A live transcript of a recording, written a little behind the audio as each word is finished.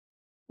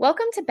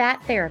Welcome to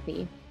Bat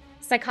Therapy,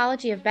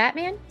 psychology of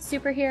Batman,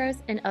 superheroes,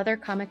 and other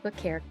comic book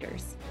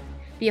characters.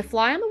 Be a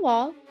fly on the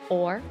wall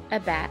or a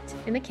bat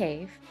in the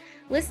cave,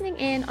 listening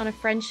in on a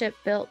friendship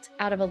built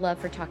out of a love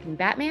for talking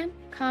Batman,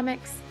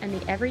 comics, and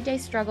the everyday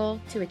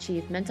struggle to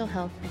achieve mental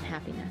health and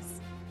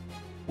happiness.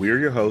 We are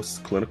your hosts,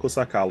 clinical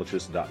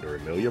psychologist Dr.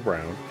 Amelia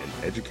Brown and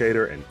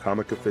educator and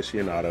comic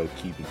aficionado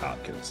Keaton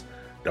Hopkins.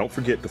 Don't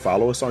forget to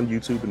follow us on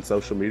YouTube and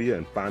social media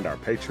and find our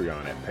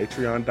Patreon at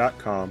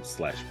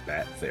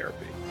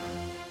patreon.com/battherapy.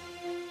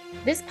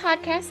 This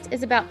podcast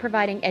is about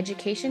providing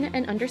education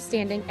and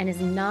understanding and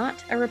is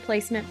not a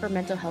replacement for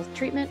mental health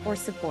treatment or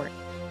support.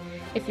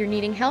 If you're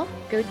needing help,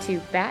 go to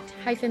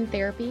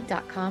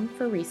bat-therapy.com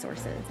for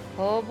resources.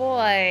 Oh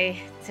boy,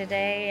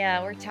 today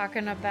we're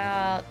talking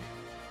about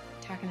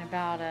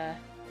a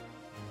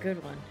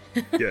good one.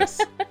 Yes.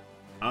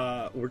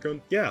 We're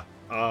going to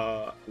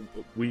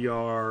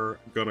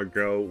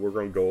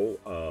go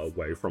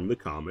away from the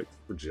comics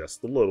for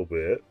just a little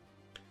bit.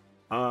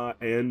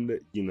 And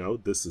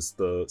this is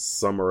the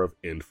summer of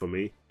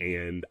infamy,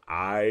 and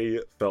I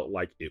felt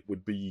like it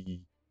would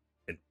be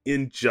an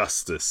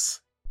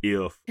injustice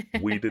if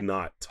we did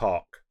not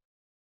talk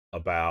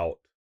about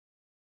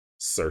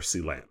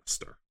Cersei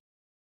Lannister.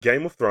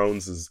 Game of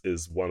Thrones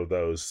is one of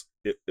those.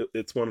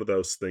 It's one of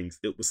those things.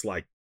 It was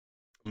like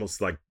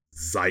almost like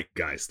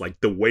zeitgeist, like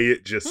the way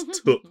it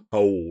just took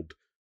hold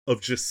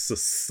of just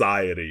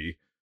society.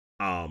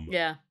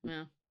 When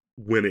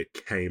it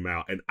came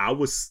out, and I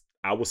was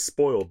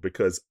spoiled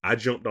because I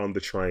jumped on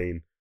the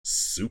train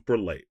super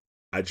late.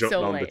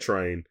 The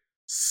train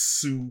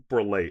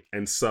super late.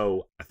 And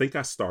so I think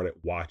I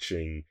started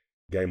watching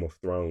Game of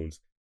Thrones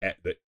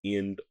at the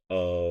end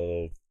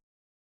of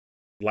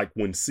like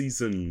when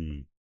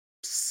season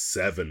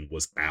 7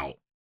 was out.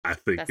 I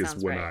think is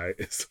when I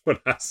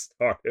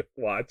started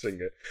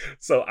watching it.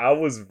 So I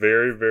was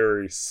very,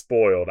 very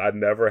spoiled. I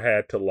never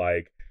had to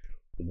like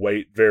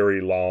wait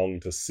very long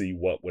to see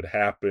what would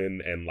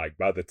happen, and like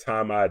by the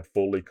time I had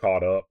fully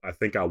caught up, I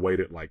think I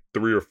waited like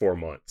 3 or 4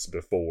 months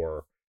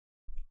before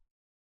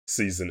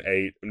season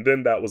 8, and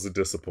then that was a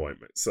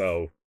disappointment.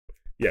 So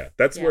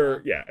that's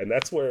where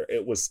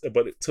it was.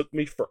 But it took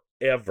me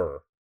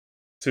forever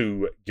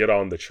to get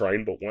on the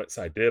train, but once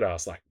I did, I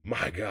was like,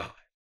 my God.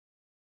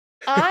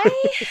 I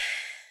might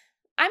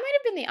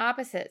have been the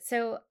opposite.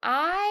 So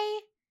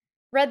I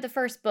read the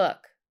first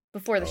book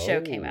before the show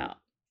came out.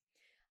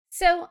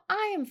 So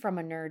I am from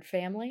a nerd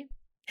family.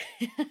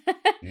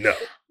 No.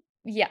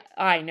 Yeah,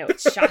 I know.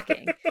 It's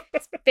shocking.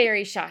 It's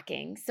very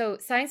shocking. So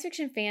science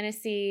fiction,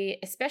 fantasy,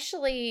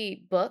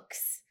 especially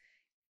books,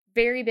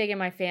 very big in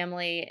my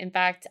family. In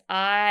fact,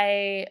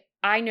 I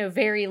know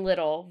very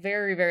little,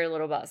 very, very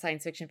little about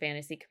science fiction,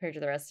 fantasy compared to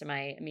the rest of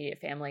my immediate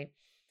family.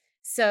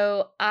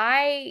 So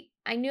I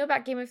knew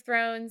about Game of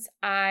Thrones.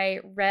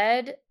 I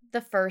read the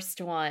first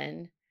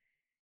one.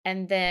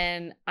 And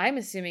then I'm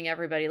assuming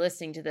everybody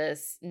listening to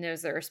this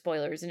knows there are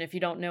spoilers. And if you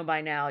don't know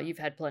by now, you've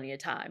had plenty of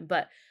time.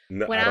 But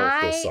no,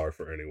 I don't feel sorry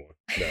for anyone.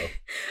 No,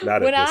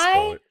 not at this point. When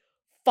I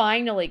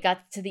finally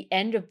got to the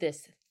end of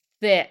this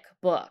thick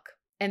book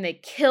and they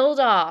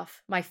killed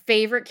off my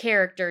favorite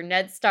character,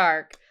 Ned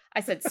Stark, I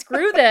said,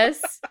 screw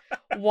this.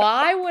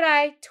 Why would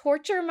I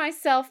torture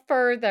myself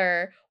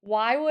further?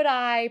 Why would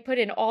I put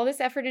in all this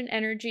effort and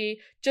energy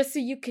just so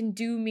you can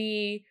do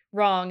me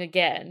wrong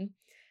again?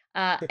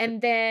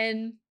 And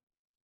then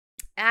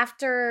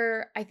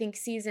after, I think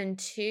season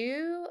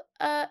 2,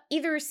 I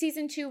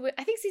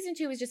think season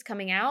 2 was just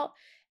coming out,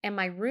 and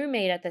my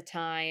roommate at the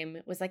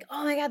time was like,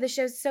 oh my God, this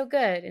show's so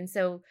good. And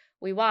so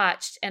we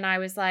watched, and I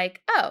was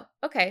like, oh,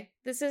 okay,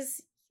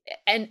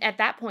 and at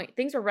that point,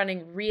 things were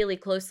running really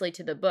closely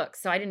to the book,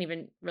 so I didn't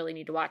even really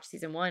need to watch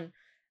season 1,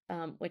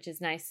 which is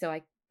nice. So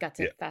I got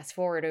to fast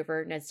forward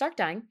over Ned Stark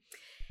dying.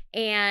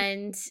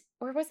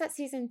 Or was that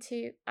season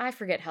 2? I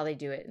forget how they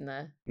do it in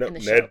the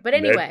show. But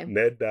anyway,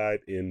 Ned died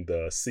in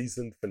the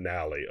season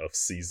finale of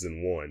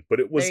season 1.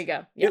 But it was, there you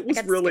go. Yep,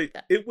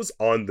 it was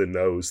on the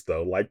nose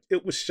though. Like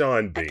it was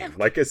Sean Bean.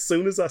 Like as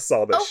soon as I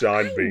saw that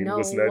Sean Bean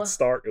was Ned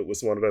Stark, it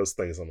was one of those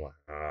things. I'm like,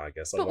 I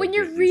guess. But when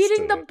you're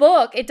reading the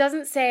book, it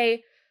doesn't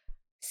say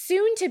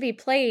soon to be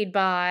played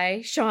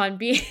by Sean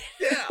Bean.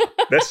 Yeah,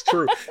 that's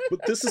true.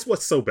 But this is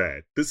what's so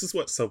bad.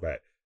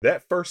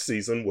 That first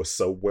season was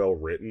so well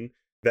written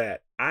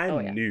that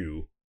I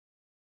knew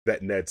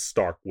that Ned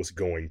Stark was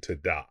going to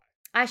die.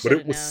 But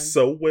it was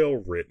so well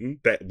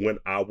written that when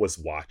I was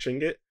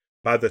watching it,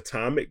 by the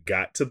time it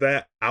got to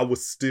that, I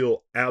was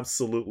still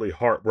absolutely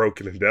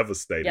heartbroken and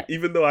devastated,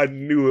 even though I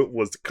knew it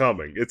was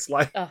coming. It's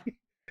like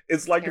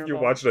it's like if you're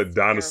watching a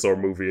dinosaur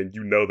movie and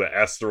you know the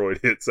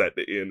asteroid hits at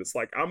the end. It's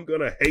like, I'm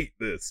gonna hate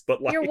this.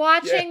 But like you're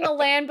watching The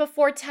Land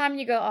Before Time,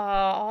 you go, oh,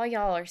 all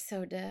y'all are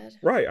so dead.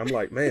 Right. I'm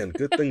like, man,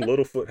 good thing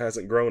Littlefoot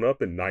hasn't grown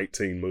up in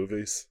 19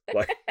 movies.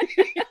 Like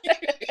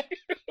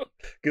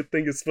good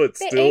thing his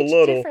foot's still aged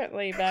little.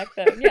 Differently back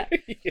then.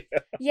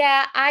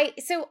 Yeah. I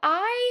still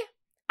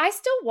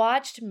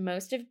watched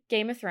most of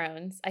Game of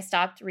Thrones. I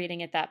stopped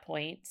reading at that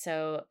point.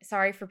 So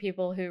sorry for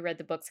people who read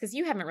the books, because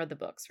you haven't read the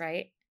books,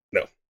 right?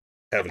 No.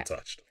 Haven't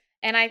touched.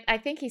 And I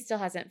think he still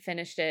hasn't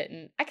finished it,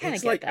 and I kind of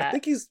It's get like, I that.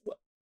 think he's, what,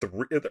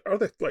 are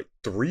there like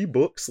 3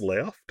 books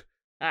left?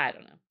 I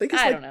don't know. I think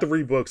it's I like don't know.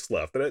 3 books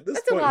left. And at this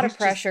That's a point, lot of he's just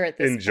pressure at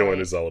this enjoying point.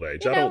 his old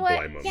age. You I know don't what?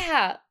 blame him.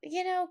 Yeah.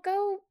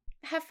 Go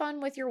have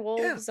fun with your Yeah.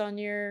 wolves on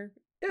your,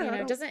 Yeah, I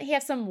don't. doesn't he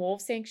have some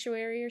wolf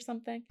sanctuary or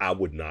something? I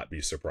would not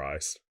be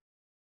surprised.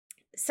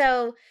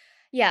 So,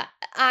 yeah,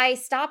 I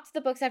stopped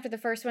the books after the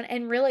first one,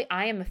 and really,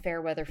 I am a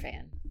Fairweather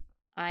fan.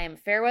 I am a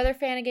Fairweather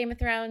fan of Game of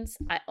Thrones.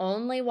 I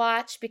only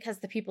watch because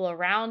the people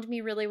around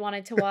me really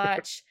wanted to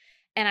watch.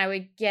 And I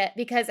would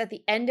because at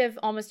the end of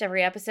almost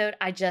every episode,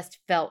 I just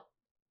felt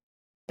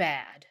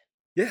bad.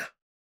 Yeah.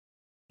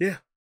 Yeah.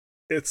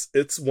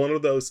 It's one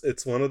of those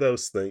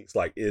things,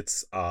 like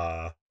it's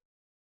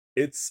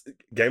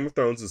Game of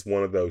Thrones is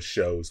one of those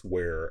shows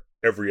where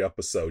every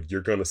episode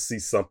you're gonna see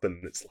something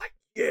that's like,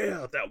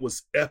 yeah, that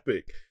was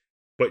epic.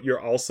 But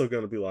you're also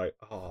gonna be like,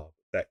 oh,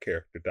 that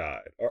character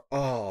died. Or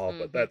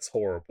but that's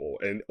horrible.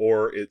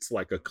 Or it's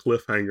like a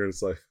cliffhanger and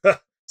it's like,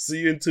 see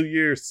you in 2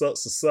 years,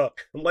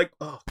 suck. I'm like,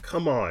 oh,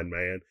 come on,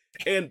 man.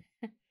 And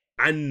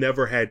I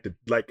never had to,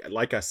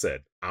 like I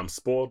said, I'm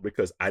spoiled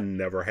because I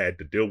never had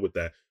to deal with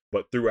that.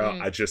 But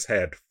throughout, I just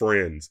had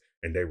friends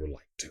and they were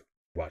like, dude,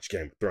 watch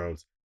Game of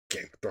Thrones.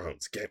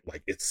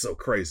 Like, it's so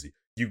crazy.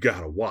 You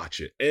gotta watch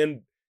it.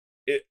 And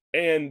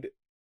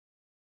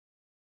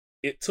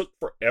it took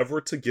forever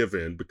to give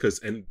in because,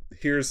 and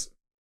here's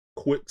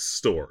quick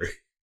story.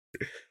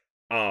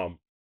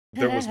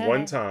 There was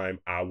one time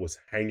I was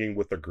hanging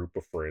with a group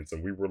of friends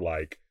and we were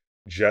like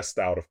just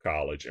out of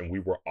college and we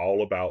were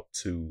all about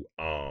to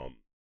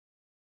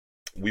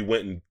we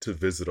went in to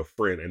visit a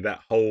friend, and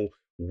that whole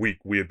week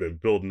we had been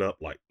building up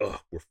like,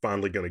 we're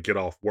finally gonna get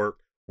off work,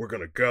 we're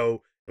gonna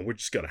go and we're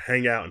just gonna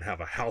hang out and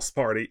have a house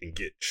party and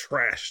get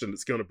trashed and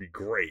it's gonna be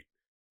great,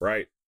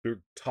 right? We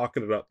were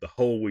talking it up the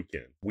whole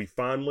weekend. We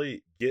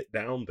finally get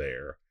down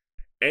there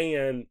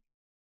and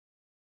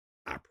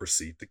I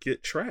proceed to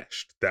get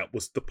trashed. That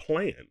was the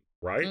plan,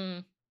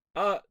 right?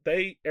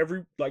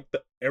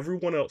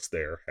 Everyone else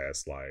there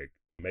has like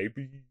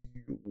maybe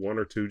 1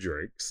 or 2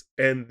 drinks,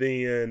 and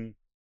then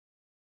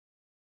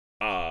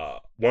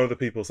one of the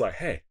people's like,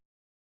 hey,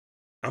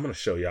 I'm gonna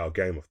show y'all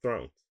Game of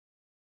Thrones.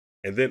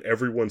 And then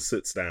everyone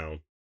sits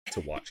down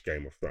to watch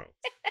Game of Thrones.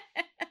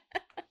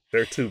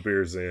 They're 2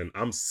 beers in,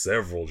 I'm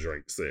several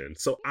drinks in,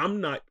 so I'm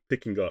not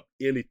picking up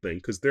anything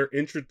because they're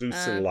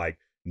introducing like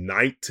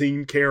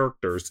 19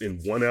 characters in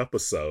one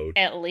episode.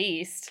 At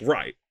least.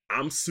 Right.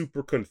 I'm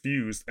super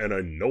confused and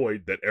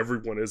annoyed that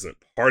everyone isn't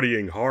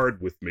partying hard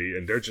with me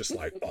and they're just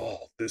like,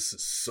 oh, this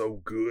is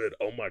so good.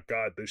 Oh my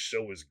God, this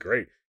show is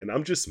great. And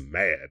I'm just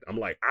mad. I'm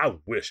like, I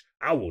wish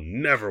I will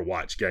never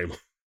watch Game of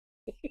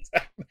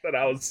Thrones. But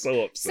I was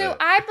so upset. So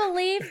I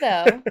believe,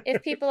 though,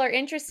 if people are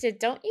interested,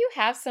 don't you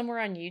have somewhere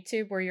on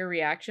YouTube where your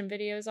reaction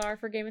videos are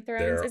for Game of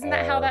Thrones? Isn't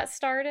that how that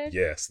started?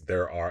 Yes,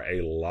 there are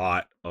a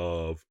lot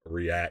of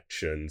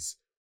reactions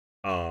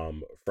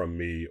from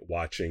me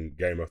watching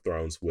Game of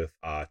Thrones with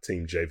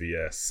Team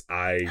JVS.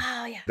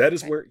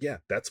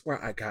 That's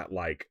where I got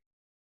like,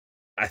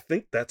 I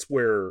think that's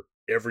where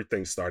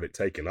everything started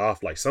taking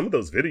off. Like some of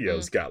those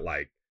videos got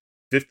like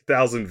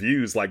 50,000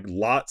 views, like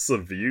lots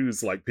of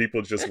views, like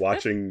people just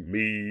watching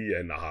me,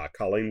 and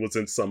Colleen was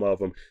in some of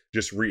them,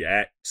 just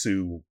react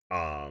to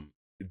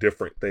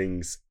different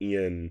things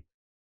in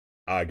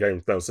Game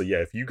of Thrones. So yeah,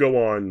 if you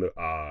go on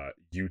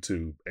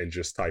YouTube and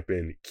just type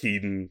in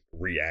Keaton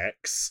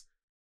reacts,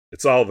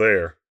 it's all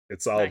there.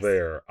 It's all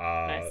there.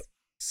 Nice.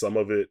 Some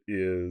of it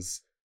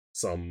is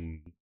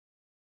some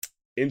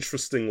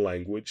interesting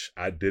language.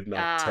 I did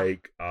not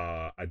take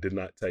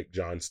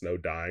Jon Snow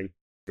dying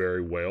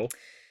very well.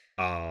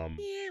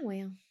 It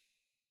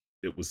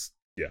was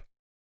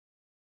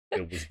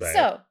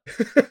bad.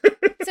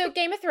 So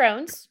Game of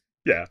Thrones.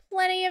 Yeah.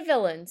 Plenty of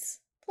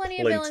villains.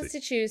 Plenty of villains to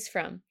choose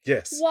from.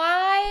 Yes.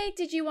 Why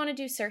did you want to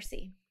do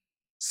Cersei?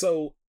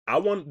 So I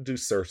wanted to do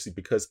Cersei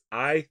because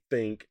I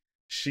think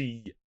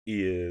she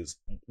is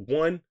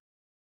one.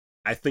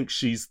 I think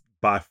she's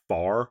by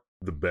far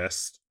the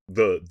best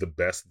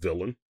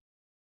villain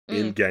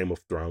in Game of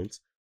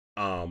Thrones.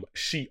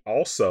 She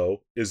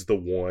also is the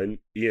one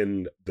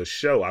in the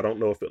show. I don't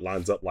know if it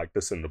lines up like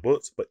this in the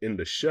books, but in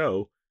the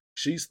show,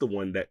 she's the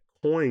one that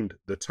coined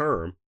the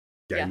term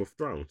Game of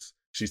Thrones.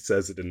 She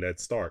says it in Ned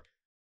Stark.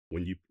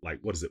 When you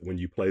when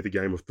you play the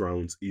Game of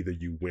Thrones, either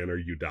you win or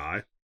you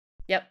die.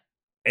 Yep.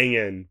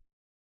 And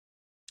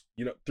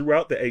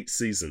throughout the 8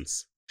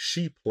 seasons,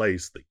 she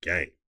plays the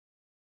game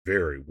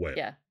very well.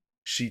 Yeah.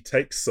 She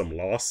takes some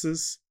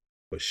losses,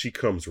 but she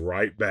comes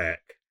right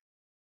back.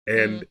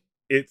 And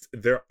it's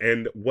there.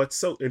 And what's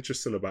so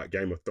interesting about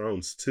Game of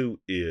Thrones too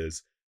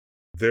is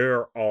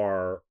there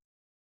are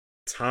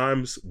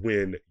times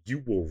when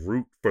you will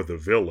root for the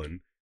villain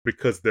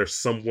because there's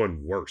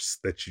someone worse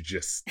that you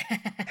just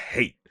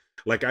hate.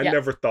 Like I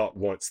never thought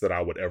once that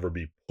I would ever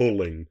be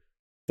pulling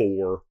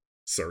for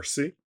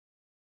Cersei.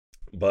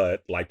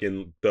 But like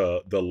in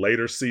the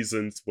later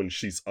seasons when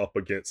she's up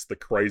against the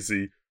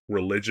crazy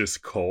religious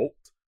cult,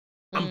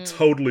 I'm Mm.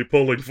 totally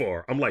pulling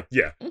for. I'm like,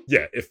 yeah,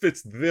 if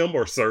it's them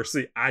or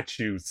Cersei, I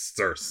choose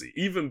Cersei.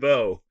 Even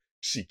though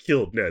she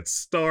killed Ned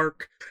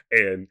Stark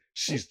and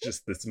she's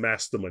just this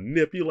master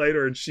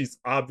manipulator and she's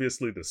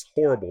obviously this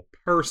horrible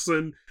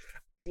person.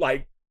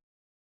 Like,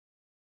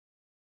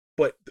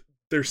 but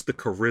there's the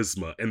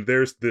charisma and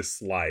there's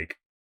this, like,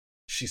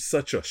 she's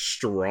such a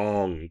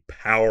strong,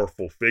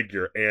 powerful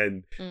figure,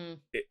 Mm.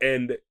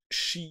 and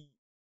she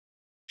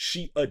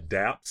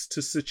adapts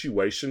to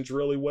situations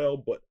really well,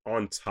 but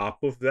on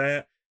top of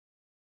that,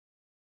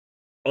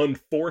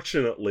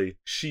 unfortunately,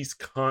 she's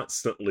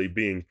constantly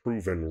being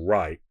proven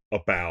right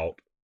about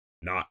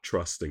not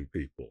trusting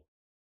people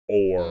Mm.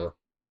 or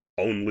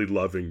only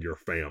loving your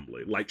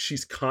family. Like,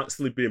 she's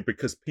constantly being,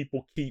 because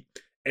people keep,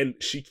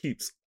 and she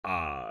keeps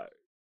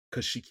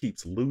because she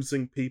keeps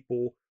losing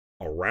people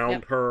around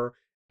Yep. her,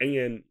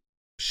 and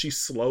she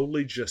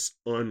slowly just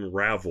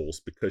unravels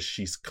because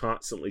she's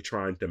constantly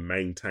trying to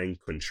maintain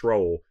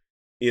control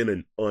in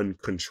an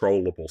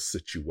uncontrollable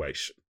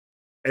situation.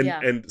 And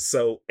Yeah. and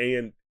so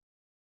and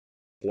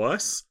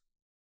plus,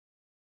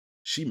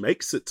 she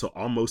makes it to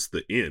almost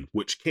the end,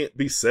 which can't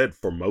be said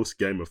for most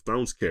Game of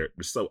Thrones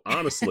characters. So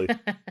honestly,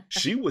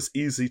 she was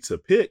easy to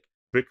pick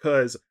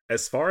because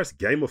as far as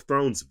Game of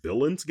Thrones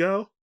villains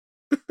go,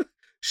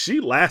 she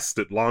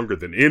lasted longer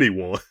than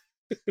anyone.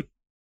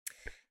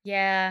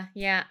 Yeah,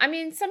 yeah. I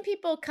mean, some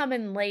people come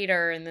in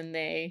later and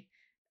then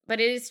but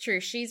it is true.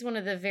 She's one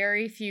of the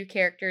very few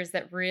characters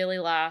that really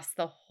lasts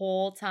the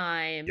whole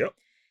time, Yep.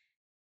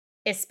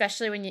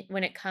 especially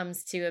when it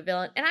comes to a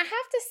villain. And I have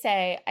to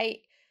say,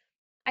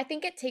 I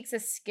think it takes a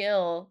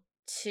skill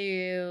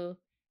to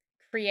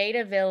create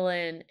a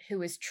villain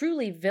who is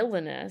truly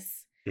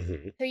villainous,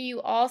 Hmm. who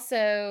you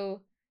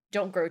also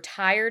don't grow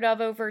tired of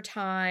over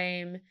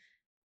time.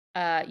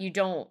 You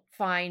don't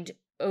find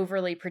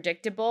overly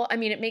predictable. I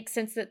mean, it makes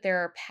sense that there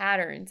are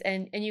patterns,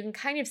 and you can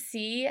kind of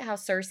see how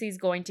Cersei's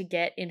going to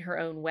get in her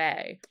own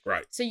way.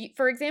 Right. So,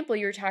 for example,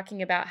 you were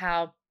talking about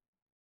how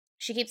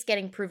she keeps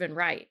getting proven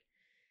right.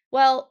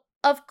 Well,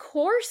 of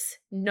course,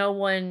 no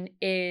one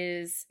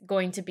is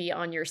going to be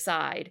on your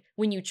side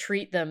when you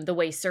treat them the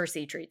way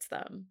Cersei treats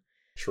them.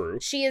 True.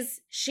 She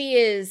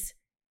is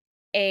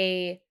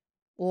a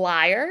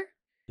liar.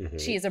 Hmm.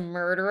 She is a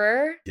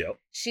murderer. Yep.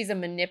 She's a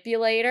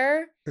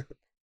manipulator.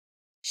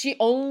 She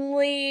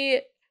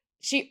only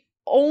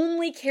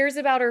cares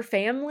about her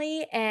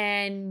family,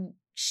 and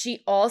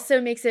she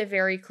also makes it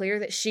very clear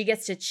that she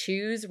gets to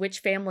choose which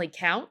family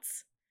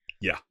counts.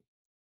 Yeah.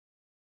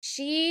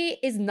 She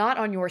is not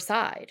on your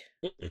side.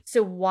 Mm-mm.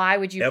 So why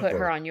would you put her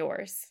Ever. on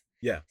yours?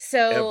 Yeah.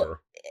 So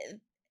Ever.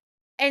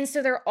 and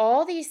so there are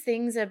all these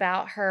things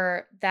about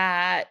her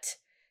that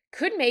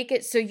could make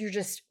it so you're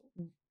just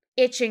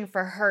itching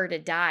for her to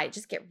die.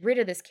 Just get rid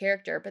of this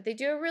character. But they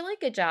do a really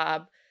good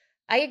job.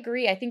 I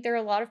agree. I think there are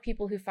a lot of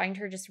people who find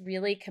her just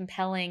really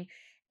compelling.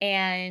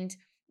 And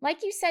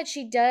like you said,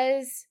 she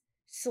does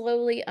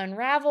slowly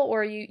unravel,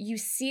 or you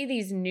see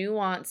these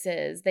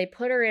nuances. They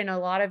put her in a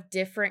lot of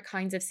different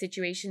kinds of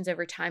situations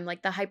over time,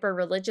 like the hyper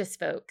religious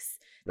folks.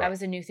 That Right.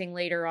 was a new thing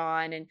later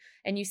on.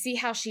 And you see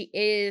how she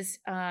is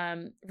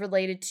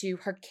related to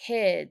her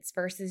kids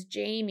versus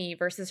Jamie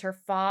versus her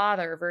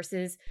father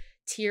versus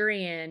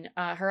Tyrion,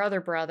 her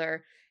other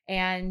brother.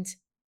 And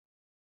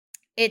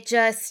it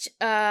just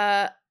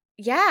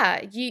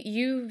yeah,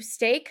 you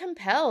stay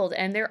compelled,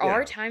 and there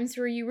are Yeah. times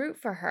where you root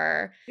for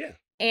her, Yeah.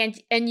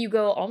 and you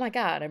go, "Oh my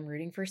god, I'm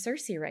rooting for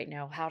Cersei right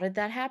now. How did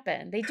that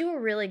happen?" They do a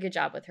really good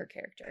job with her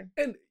character.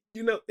 And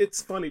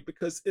it's funny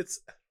because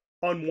it's,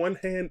 on one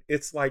hand,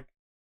 it's like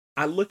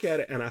I look at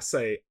it and I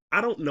say,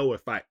 I don't know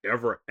if I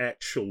ever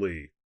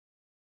actually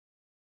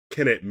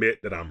can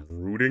admit that I'm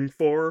rooting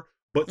for her,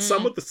 but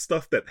some Mm, of the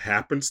stuff that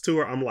happens to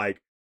her, I'm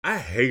like, I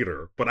hate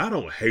her, but I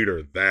don't hate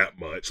her that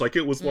much. Like,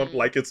 mm.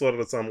 it's one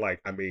of the, I'm like,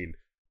 I mean,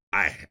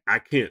 I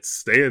can't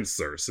stand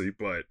Cersei,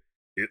 but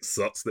it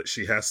sucks that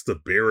she has to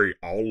bury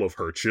all of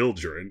her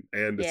children.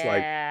 And it's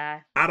like,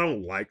 Yeah. I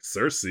don't like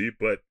Cersei,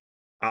 but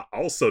I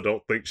also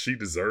don't think she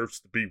deserves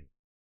to be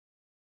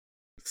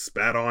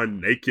spat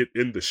on naked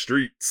in the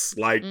streets.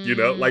 Like,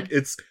 like,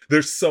 Mm,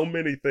 there's so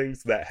many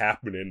things that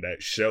happen in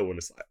that show, and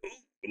it's like,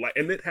 ooh, like,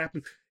 and it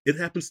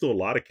happens to a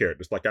lot of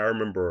characters. Like, I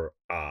remember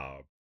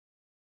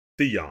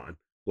Theon.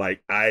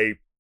 Like, I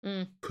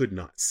mm.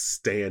 couldn't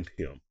stand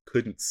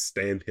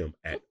him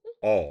at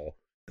all.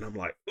 And I'm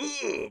like,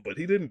 ugh, but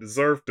he didn't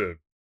deserve to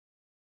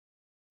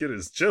get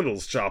his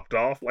genitals chopped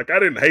off. Like, I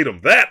didn't hate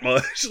him that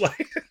much.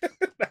 Like,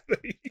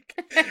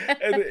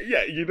 and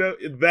yeah,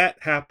 that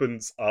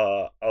happens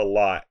a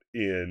lot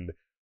in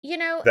You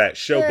know, that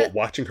show. the But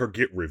watching her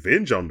get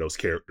revenge on those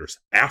characters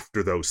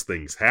after those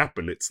things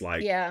happen, it's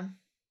like, yeah.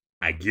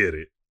 I get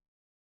it.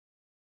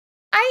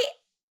 I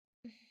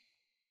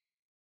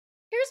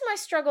Here's my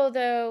struggle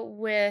though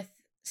with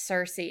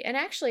Cersei, and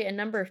actually a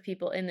number of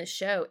people in the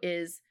show,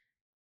 is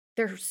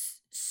they're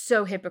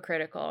so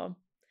hypocritical.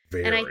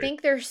 And I Very.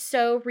 think they're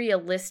so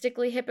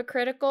realistically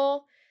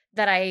hypocritical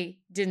that I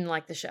didn't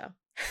like the show.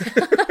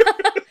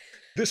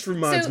 This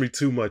reminds So, me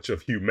too much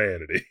of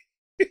humanity.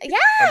 yeah,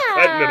 I'm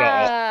cutting it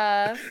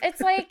off.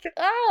 It's like,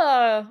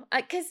 oh,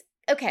 because,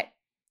 okay.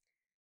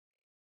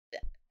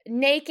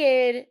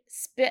 Naked,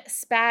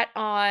 spat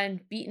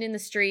on, beaten in the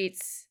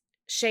streets,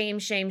 shame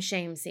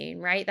scene,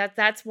 right?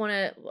 That's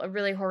a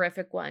really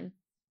horrific one.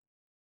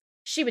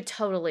 She would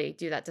totally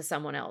do that to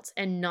someone else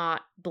and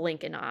not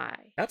blink an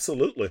eye.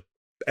 Absolutely.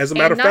 As a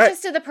matter of fact, not fact,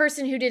 just to the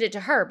person who did it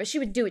to her, but she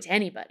would do it to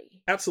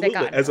anybody.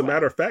 Absolutely. As a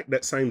matter of fact,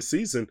 that same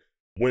season,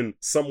 when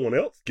someone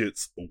else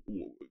gets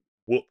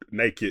whooped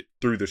naked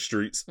through the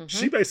streets, I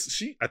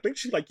think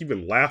she like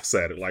even laughs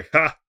at it, like,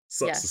 ha,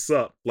 sucks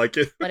up. Like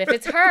it. But if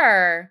it's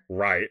her,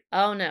 right?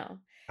 Oh no.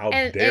 How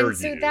dare you?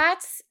 So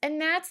that's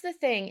the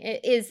thing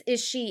is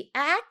she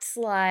acts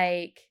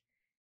like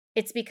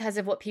it's because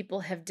of what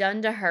people have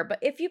done to her. But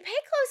if you pay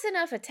close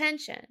enough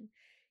attention,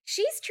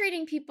 she's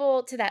treating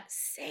people to that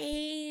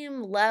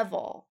same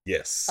level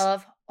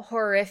of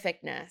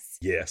horrificness.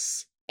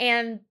 Yes.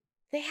 And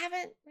they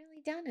haven't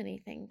really done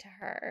anything to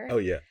her. Oh,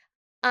 yeah.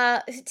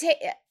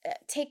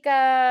 Take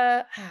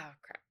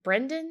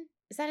Brendan?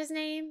 Is that his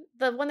name?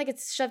 The one that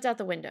gets shoved out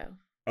the window.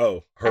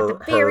 Oh, at the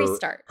very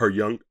start. Her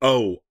young,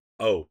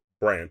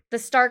 Bran. The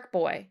Stark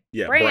boy.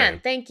 Yeah, Bran.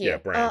 Thank you. Yeah,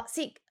 Bran.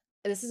 See,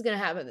 this is going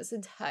to happen this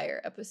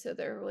entire episode.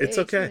 There are it's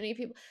okay. too many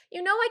people.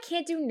 I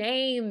can't do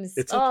names.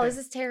 It's okay. This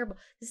is terrible.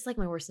 This is like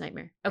my worst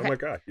nightmare. Okay. Oh my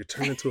God, you're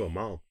turning into a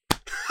mom.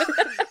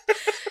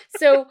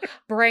 So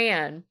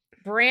Bran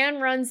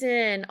runs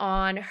in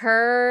on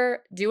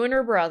her doing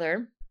her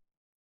brother,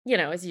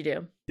 as you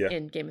do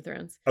in Game of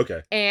Thrones.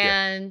 Okay.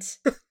 And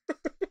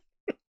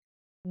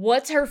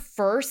what's her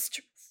first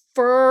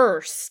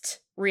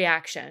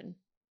reaction?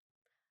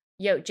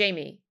 Yo,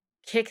 Jaime,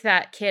 kick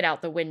that kid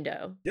out the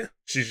window. Yeah,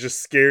 she's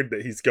just scared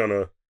that he's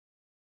gonna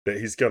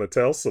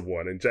tell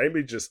someone, and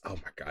Jaime just, oh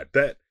my God,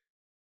 that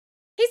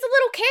he's a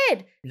little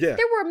kid. Yeah,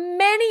 there were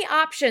many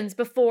options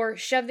before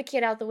shove the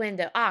kid out the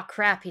window. Ah,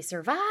 crap, he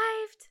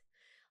survived.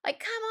 Like,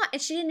 come on,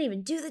 and she didn't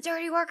even do the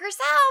dirty work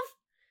herself.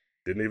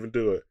 Didn't even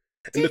do it.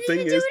 And the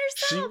thing is,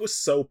 she was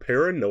so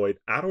paranoid.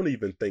 I don't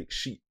even think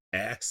she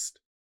asked.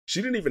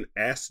 She didn't even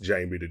ask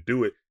Jaime to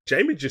do it.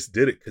 Jaime just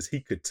did it because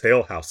he could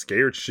tell how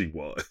scared she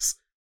was.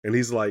 And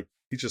he's like,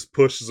 he just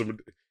pushes him.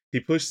 He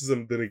pushes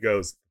him, then he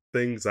goes,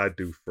 things I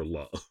do for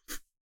love.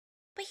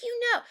 But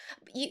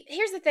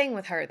here's the thing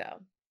with her, though.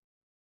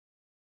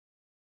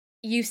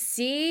 You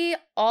see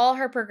all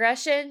her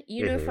progression,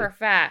 you know for a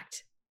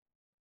fact,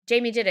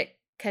 Jaime did it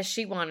because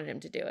she wanted him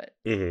to do it.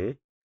 Mm-hmm.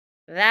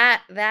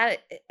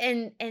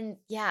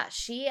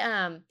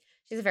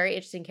 She's a very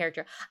interesting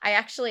character.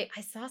 I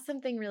saw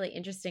something really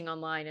interesting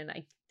online, and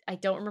I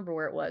don't remember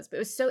where it was, but it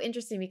was so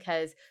interesting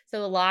because a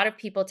lot of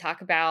people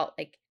talk about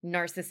like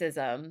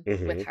narcissism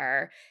with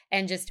her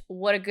and just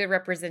what a good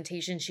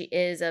representation she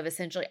is of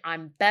essentially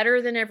I'm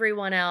better than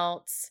everyone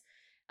else.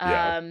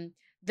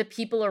 The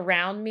people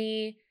around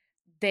me,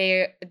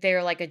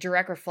 they're like a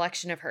direct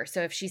reflection of her.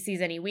 So if she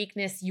sees any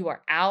weakness, you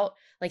are out.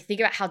 Like,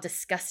 think about how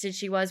disgusted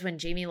she was when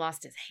Jaime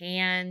lost his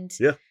hand.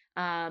 Yeah.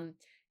 I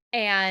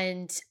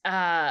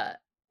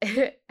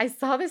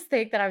saw this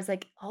thing that I was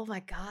like, oh my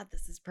God,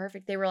 this is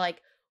perfect. They were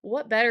like,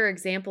 what better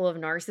example of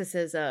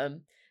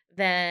narcissism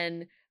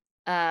than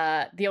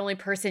the only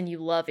person you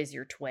love is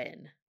your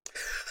twin?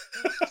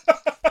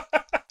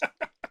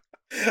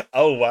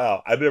 Oh,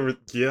 wow.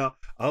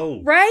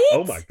 Oh, right?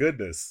 Oh my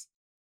goodness.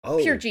 Oh,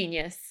 pure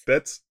genius.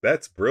 That's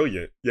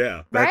brilliant.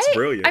 Yeah, that's right?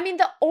 Brilliant. I mean,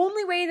 the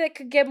only way that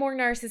could get more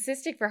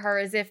narcissistic for her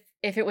is if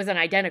it was an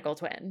identical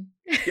twin.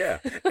 Yeah,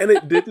 and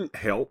it didn't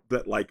help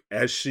that like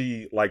as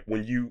she like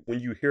when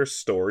you hear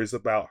stories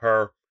about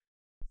her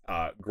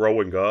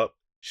growing up,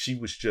 she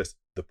was just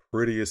the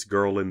prettiest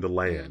girl in the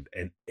land,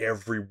 and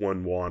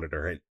everyone wanted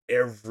her, and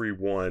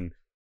everyone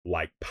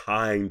like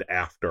pined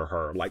after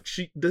her. Like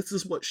this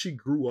is what she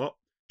grew up.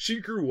 She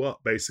grew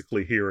up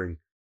basically hearing,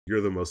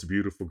 "You're the most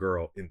beautiful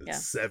girl in the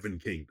 7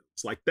 kingdoms."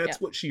 Like that's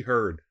what she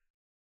heard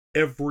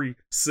every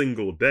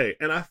single day.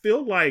 And I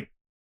feel like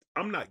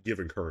I'm not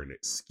giving her an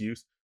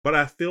excuse, but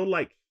I feel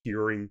like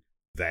hearing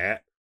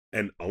that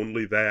and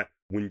only that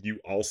when you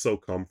also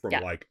come from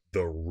like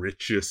the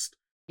richest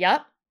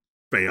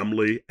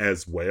family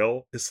as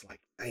well, it's like,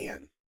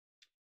 man.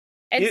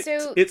 And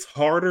it's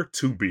harder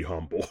to be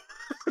humble.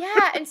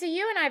 Yeah, and so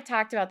you and I have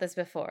talked about this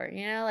before,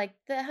 like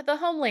the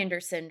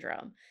Homelander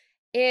syndrome.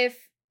 If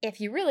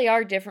you really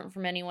are different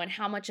from anyone,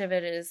 how much of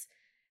it is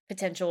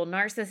potential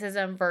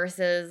narcissism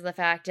versus the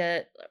fact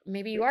that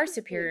maybe you are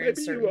superior in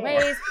certain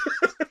ways?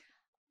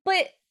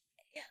 But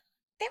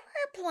there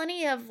were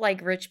plenty of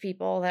like rich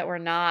people that were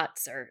not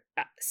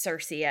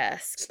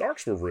Cersei-esque.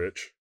 Starks were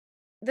rich.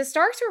 The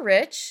Starks were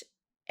rich.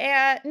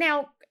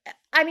 Now,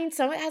 I mean,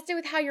 some of it has to do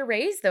with how you're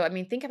raised, though. I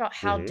mean, think about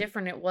how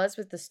different it was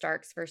with the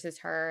Starks versus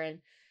her.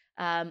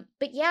 And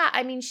but yeah,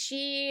 I mean,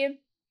 she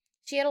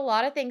had a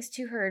lot of things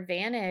to her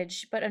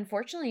advantage, but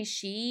unfortunately,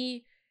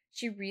 she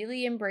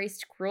really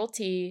embraced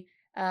cruelty.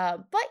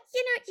 But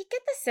you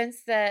get the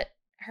sense that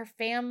her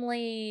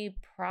family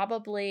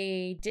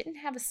probably didn't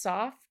have a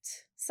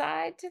soft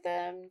side to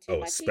them.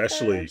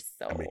 Especially,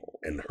 I mean,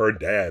 and her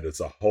dad is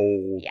a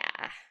whole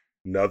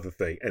another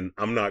thing, and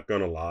I'm not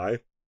gonna lie,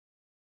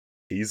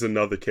 he's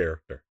another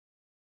character.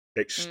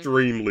 Mm.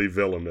 Extremely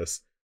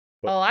villainous.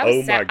 But Oh,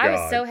 oh my I was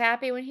god, so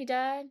happy when he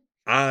died.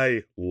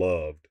 I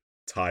loved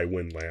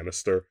Tywin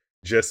Lannister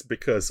just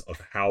because of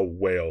how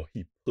well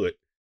he put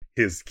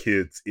his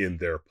kids in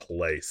their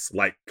place,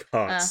 like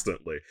Uh,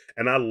 constantly.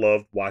 And I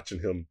loved watching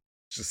him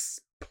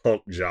just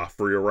punk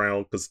Joffrey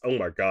around because oh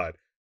my god,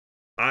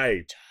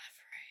 I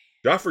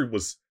Joffrey.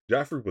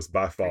 Joffrey was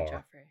by Joffrey, far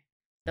Joffrey.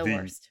 The the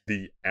worst.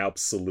 the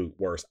absolute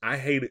worst. I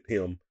hated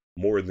him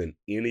more than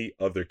any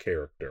other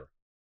character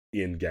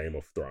in Game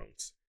of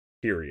Thrones.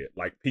 Period.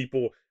 Like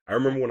people, I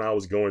remember when I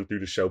was going through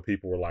the show,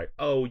 people were like,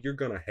 "Oh, you're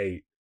gonna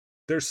hate.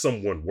 There's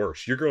someone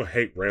worse. You're gonna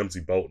hate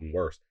Ramsay Bolton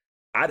worse."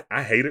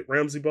 I hated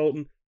Ramsay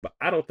Bolton, but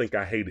I don't think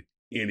I hated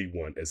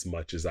anyone as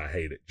much as I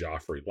hated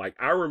Joffrey.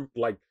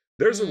 Like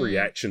there's a Mm.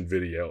 reaction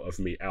video of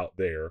me out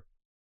there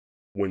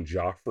when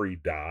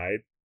Joffrey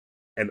died,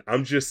 and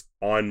I'm just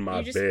on my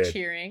You just bed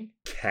cheering.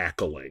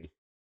 cackling.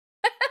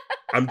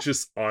 I'm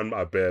just on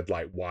my bed,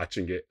 like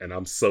watching it, and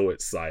I'm so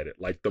excited.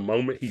 Like the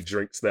moment he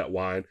drinks that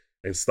wine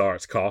and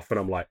starts coughing,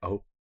 I'm like,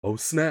 oh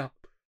snap,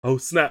 oh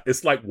snap.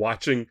 It's like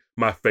watching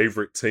my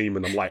favorite team,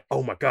 and I'm like,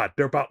 oh my god,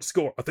 they're about to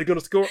score. Are they gonna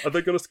score? Are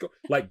they gonna score?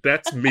 Like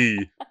that's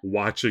me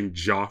watching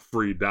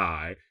Joffrey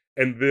die,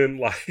 and then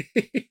like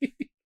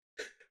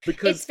It's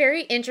because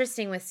very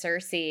interesting with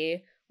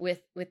Cersei with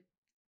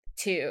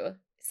two.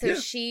 So yeah,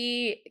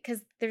 she,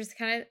 because there's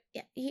kind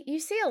of you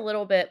see a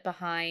little bit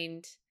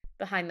behind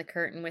the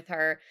curtain with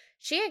her.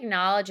 She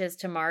acknowledges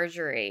to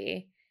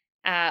Marjorie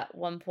at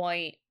one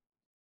point,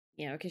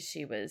 because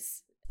she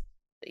was,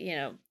 you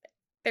know,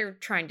 they're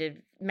trying to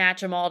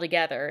match them all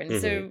together, and mm-hmm,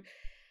 so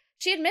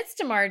she admits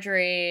to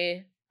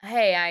Marjorie,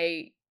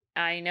 "Hey,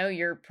 I know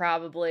you're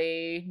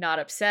probably not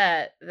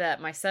upset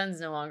that my son's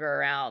no longer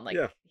around. Like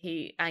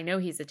yeah, I know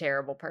he was a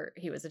terrible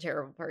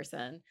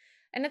person."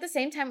 And at the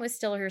same time was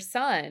still her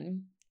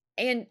son.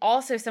 And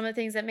also some of the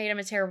things that made him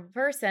a terrible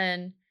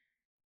person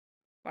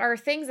are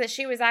things that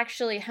she was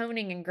actually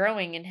honing and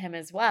growing in him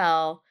as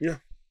well. yeah.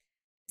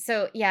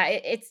 So yeah,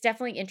 it's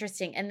definitely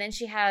interesting. And then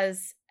she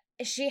has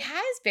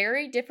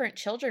very different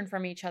children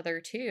from each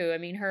other too. I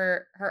mean,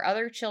 her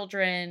other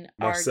children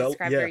are Marcel,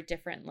 described yeah, very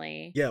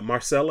differently. yeah.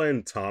 Marcella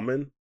and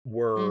Tommen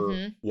were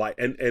Mhm. like,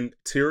 and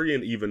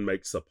Tyrion even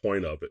makes a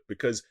point of it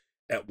because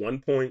at one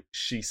point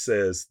she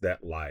says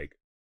that like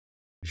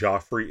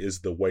Joffrey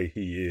is the way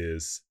he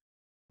is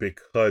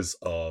because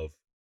of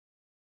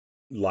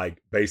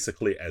like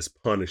basically as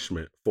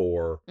punishment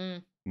for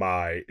Mm.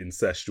 my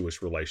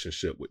incestuous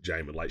relationship with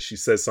Jaime. Like she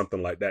says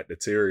something like that to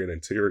Tyrion,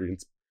 and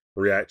Tyrion's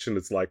reaction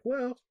is like,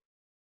 well,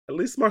 at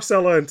least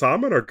Marcella and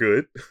Tommen are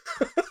good.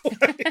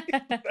 Like,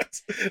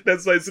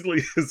 that's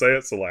basically his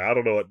answer. Like, I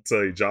don't know what to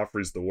tell you.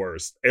 Joffrey's the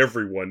worst.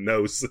 Everyone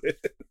knows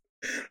it.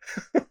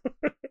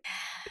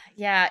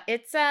 Yeah,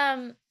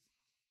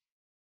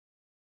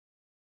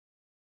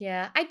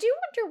 yeah, I do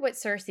wonder what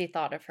Cersei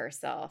thought of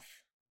herself.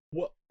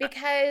 Well,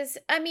 Because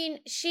I mean,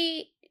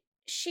 she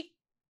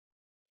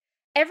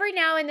every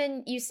now and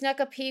then you snuck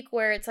a peek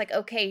where it's like,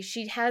 okay,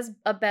 she has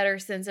a better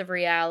sense of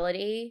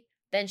reality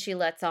than she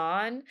lets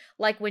on.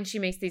 Like when she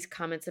makes these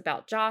comments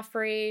about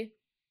Joffrey,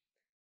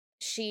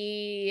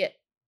 she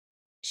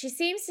she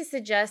seems to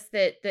suggest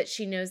that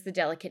she knows the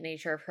delicate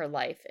nature of her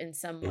life in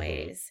some mhm,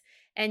 ways.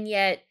 And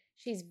yet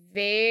she's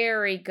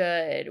very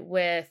good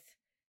with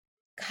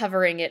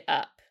covering it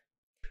up.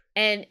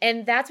 And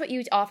that's what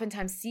you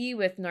oftentimes see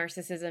with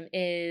narcissism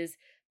is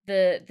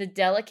the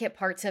delicate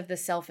parts of the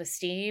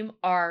self-esteem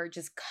are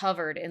just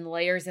covered in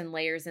layers and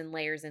layers and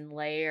layers and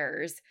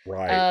layers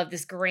right. of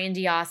this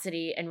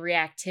grandiosity and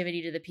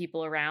reactivity to the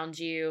people around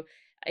you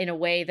in a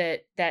way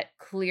that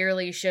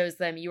clearly shows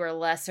them you are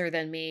lesser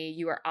than me,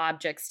 you are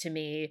objects to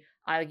me,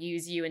 I'll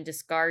use you and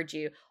discard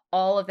you.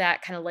 All of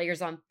that kind of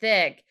layers on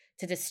thick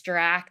to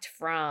distract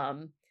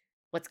from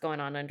what's going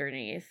on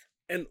underneath.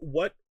 And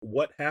what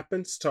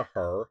happens to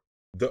her?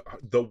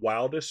 The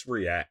wildest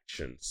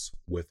reactions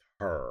with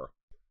her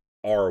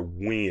are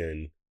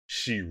when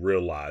she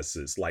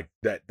realizes like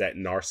that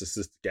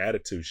narcissistic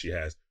attitude she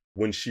has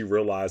when she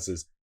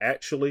realizes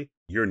actually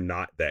you're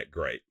not that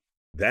great.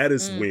 That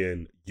is Mm,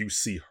 when you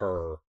see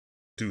her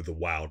do the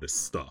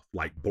wildest stuff,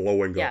 like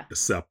blowing yeah. up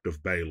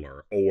Deceptive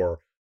Baylor, or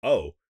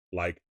oh,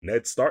 like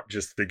Ned Stark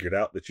just figured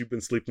out that you've been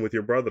sleeping with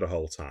your brother the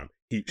whole time.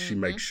 She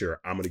makes Mhm. sure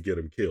I'm gonna get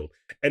him killed.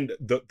 And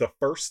the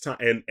first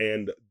time,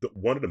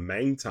 one of the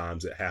main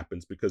times it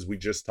happens because we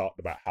just talked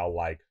about how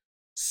like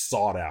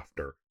sought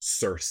after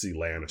Cersei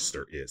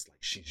Lannister is. Like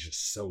she's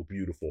just so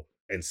beautiful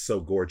and so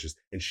gorgeous,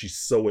 and she's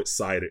so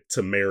excited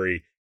to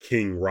marry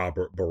King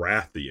Robert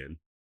Baratheon.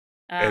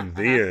 And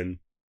Uh-huh. then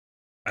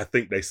I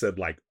think they said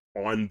like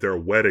on their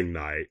wedding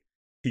night,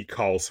 he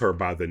calls her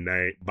by the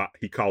name,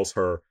 he calls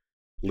her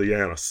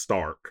Lyanna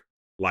Stark,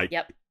 like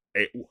Yep.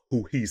 a,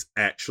 who he's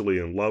actually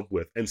in love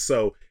with. And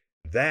so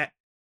that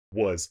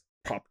was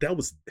that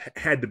was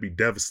had to be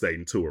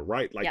devastating to her,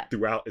 right? Like Yeah.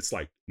 throughout, it's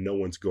like no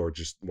one's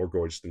more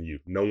gorgeous than you.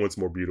 No one's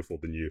more beautiful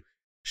than you.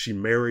 She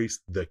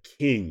marries the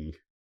king,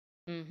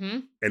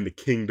 Mhm. and the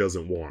king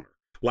doesn't want her.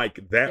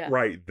 Like that Yeah.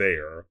 right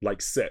there,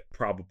 like Set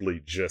probably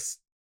just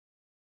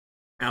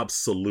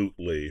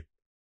absolutely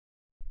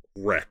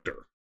wrecked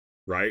her,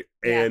 right?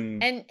 Yeah.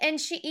 And And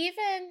she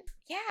even,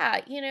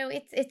 yeah,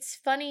 it's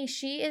funny.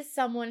 She is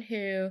someone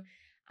who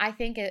I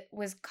think it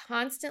was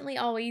constantly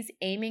always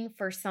aiming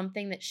for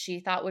something that she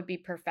thought would be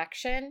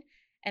perfection,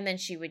 and then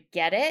she would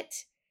get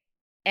it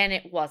and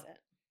it wasn't.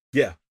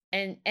 yeah,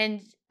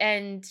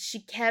 And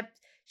she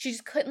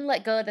just couldn't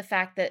let go of the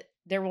fact that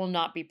there will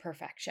not be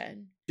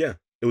perfection. yeah,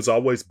 it was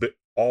always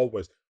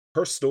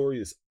her story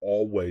is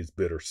always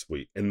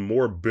bittersweet and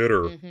more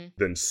bitter Mhm.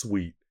 than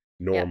sweet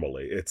Yep.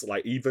 normally. It's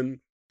like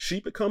even she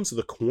becomes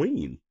the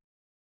queen.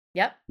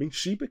 Yep. I mean,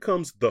 she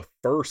becomes the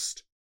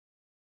first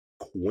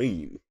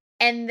queen.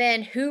 And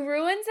then who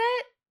ruins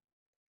it?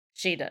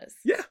 She does.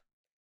 Yeah,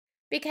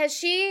 Because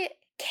she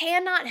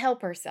cannot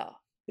help herself.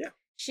 yeah.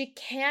 She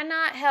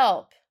cannot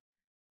help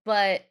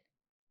but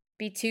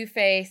be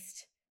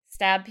two-faced,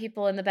 stab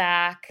people in the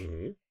back,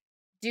 Hmm.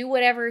 do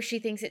whatever she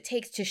thinks it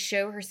takes to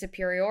show her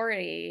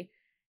superiority,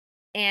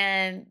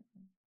 and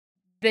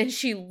then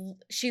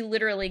she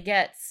literally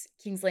gets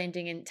King's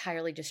Landing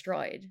entirely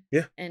destroyed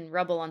Yeah. and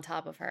rubble on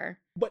top of her.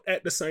 But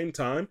at the same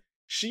time,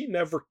 she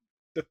never.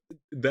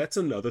 That's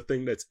another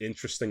thing that's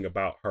interesting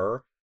about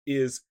her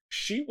is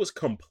she was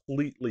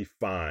completely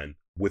fine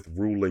with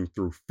ruling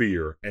through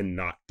fear and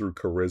not through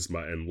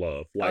charisma and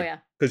love. Oh Like, yeah.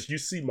 because you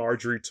see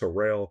Marjorie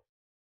Terrell,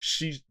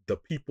 the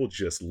people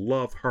just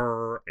love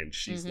her, and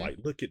she's Mhm. like,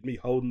 look at me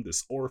holding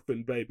this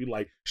orphan baby.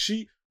 Like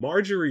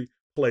Marjorie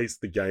plays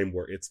the game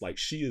where it's like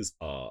she is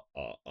a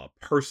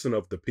person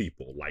of the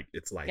people. Like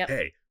it's like, Yep.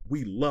 hey,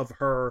 we love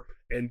her,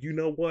 and you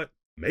know what?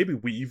 Maybe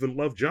we even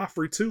love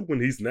Joffrey too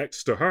when he's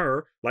next to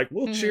her. Like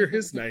we'll cheer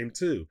his name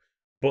too.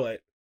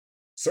 But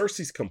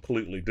Cersei's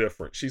completely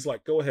different. She's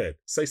like, go ahead,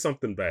 say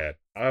something bad.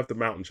 I have to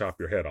mountain chop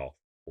your head off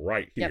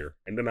right Yep. here,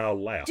 and then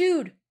I'll laugh.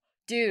 Dude,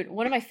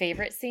 one of my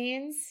favorite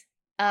scenes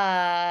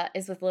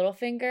is with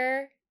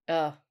Littlefinger.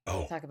 Oh,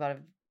 Oh, talk about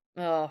it.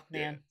 Oh,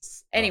 man.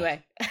 yes. Oh,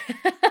 Anyway.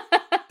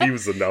 he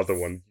was another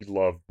one. You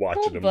love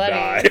watching Poor him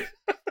die. buddy.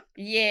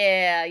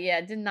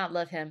 Yeah, did not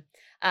love him.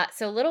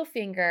 So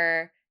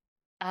Littlefinger,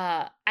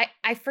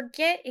 I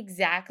forget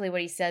exactly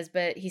what he says,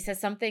 but he says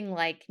something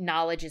like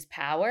knowledge is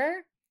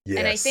power. And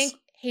I Yes. think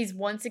he's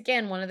once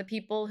again one of the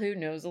people who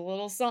knows a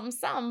little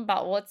something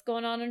about what's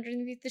going on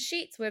underneath the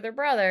sheets with her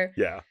brother.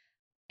 Yeah.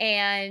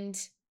 And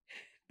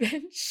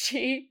then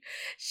she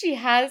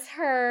has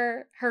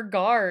her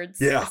guards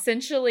Yeah.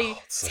 essentially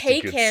Oh, such a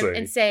take good him and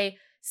scene. say,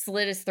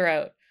 slit his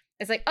throat.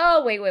 It's like,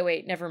 oh,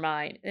 wait, never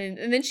mind.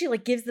 And then she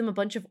like gives them a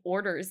bunch of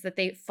orders that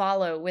they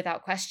follow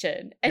without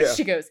question. And Yeah.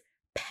 she goes,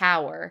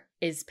 power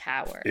is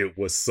power. It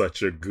was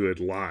such a good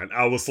line.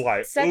 I was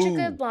like, Such a ooh,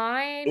 good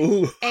line.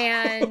 ooh.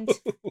 And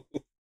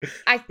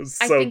I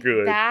So think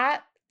good.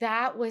 that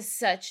was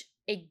such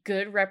a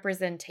good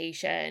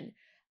representation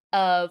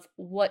of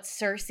what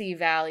Cersei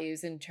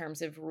values in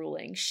terms of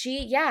ruling.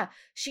 She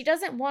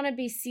doesn't want to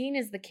be seen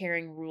as the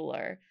caring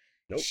ruler.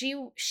 Nope.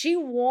 She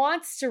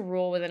wants to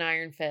rule with an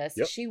iron fist.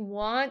 Yep. She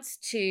wants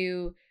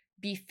to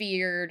be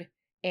feared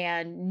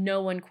and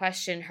no one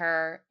question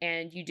her,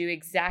 and you do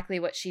exactly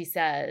what she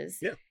says.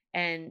 Yeah.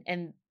 And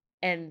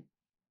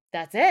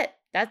that's it.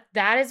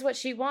 That is what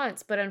she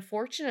wants. But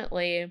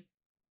unfortunately,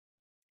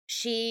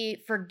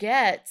 she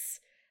forgets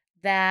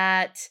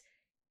that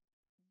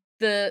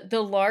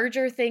the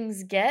larger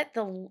things get,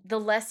 the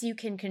less you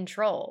can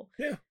control.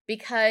 Yeah.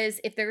 Because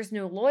if there's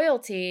no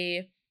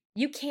loyalty,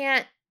 you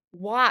can't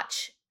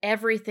watch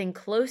everything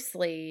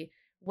closely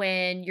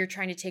when you're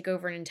trying to take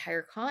over an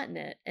entire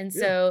continent. And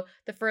Yeah. so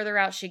the further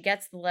out she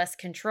gets, the less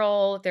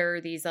control. There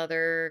are these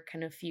other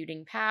kind of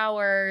feuding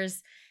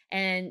powers.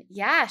 And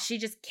yeah, she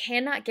just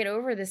cannot get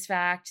over this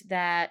fact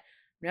that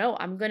no,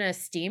 I'm going to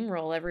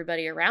steamroll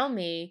everybody around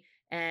me.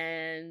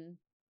 And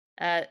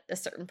at a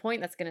certain point,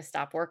 that's going to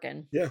stop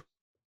working. Yeah.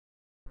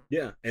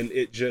 Yeah. And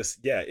it just,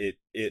 yeah,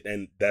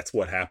 and that's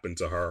what happened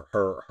to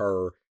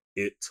her.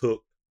 It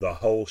took the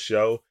whole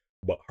show,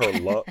 but her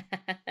luck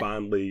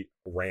finally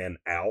ran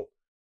out.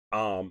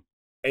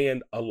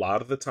 And a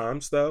lot of the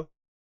times though,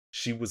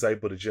 she was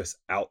able to just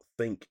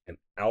outthink and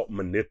out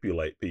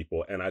manipulate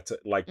people. And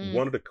like Mm,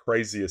 one of the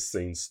craziest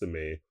scenes to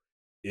me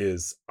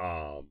is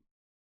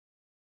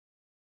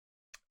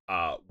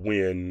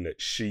when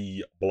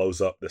she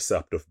blows up the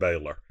Sept of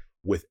Baelor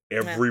with yeah.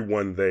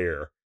 everyone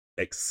there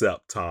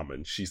except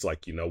Tommen. She's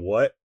like, you know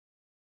what?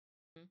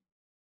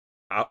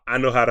 Mm, I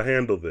know how to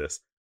handle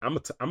this. I'm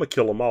gonna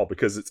kill them all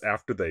because it's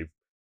after they've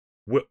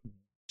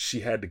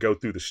she had to go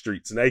through the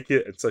streets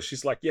naked, and so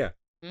she's like, yeah,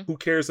 mm. who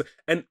cares?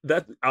 And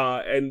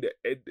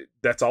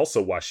that's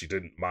also why she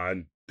didn't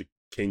mind the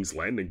King's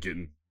Landing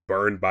getting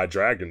burned by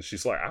dragons.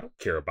 She's like, I don't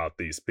care about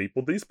these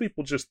people. These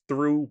people just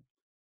threw.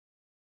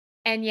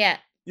 And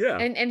yet, Yeah.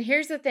 and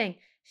here's the thing,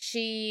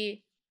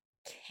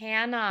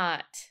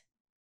 cannot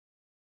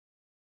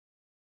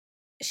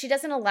she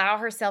doesn't allow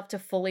herself to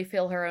fully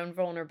feel her own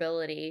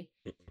vulnerability.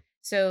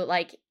 So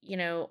like,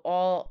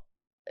 all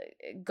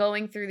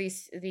going through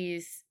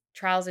these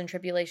trials and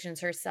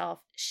tribulations herself,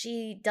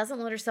 she doesn't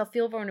let herself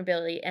feel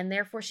vulnerability, and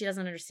therefore she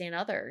doesn't understand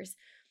others.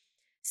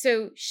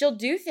 So she'll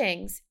do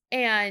things,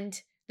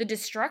 and the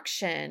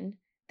destruction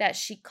that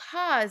she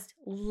caused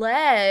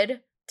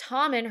led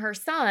Tommen, her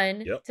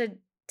son, Yep.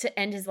 to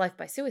end his life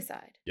by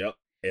suicide. Yep.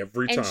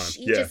 Every And time.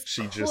 she Yeah. just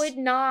She could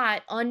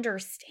not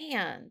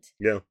understand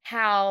Yeah.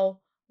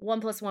 how 1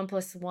 + 1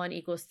 + 1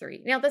 =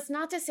 3. Now, that's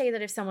not to say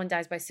that if someone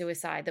dies by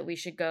suicide that we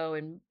should go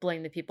and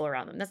blame the people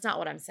around them. That's not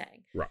what I'm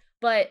saying. Right.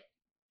 But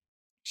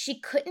she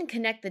couldn't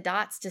connect the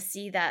dots to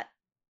see that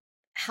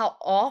how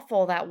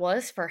awful that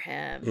was for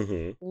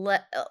him,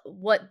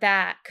 what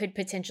that could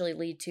potentially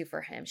lead to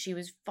for him. She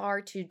was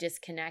far too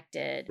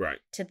disconnected Right.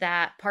 to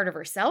that part of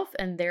herself,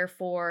 and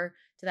therefore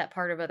to that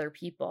part of other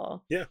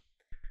people. Yeah.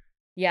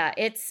 Yeah,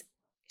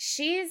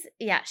 she's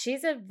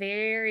a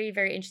very,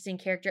 very interesting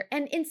character.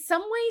 And in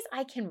some ways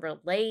I can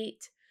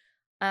relate.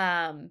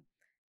 Now,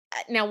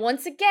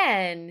 once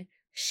again,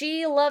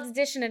 she loves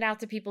dishing it out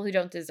to people who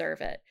don't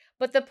deserve it.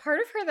 But the part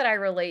of her that I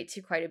relate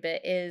to quite a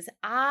bit is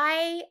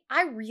I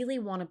really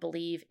want to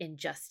believe in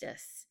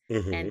justice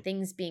and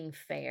things being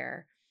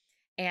fair.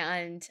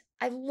 And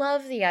I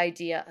love the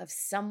idea of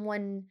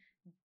someone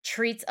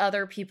treats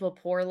other people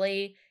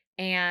poorly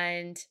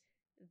and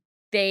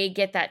they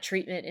get that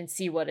treatment and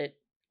see what it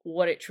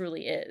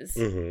truly is.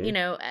 You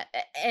know,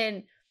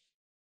 and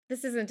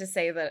this isn't to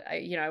say that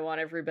I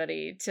want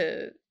everybody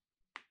to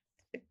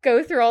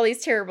go through all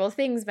these terrible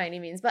things by any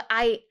means, but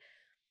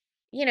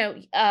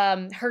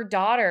her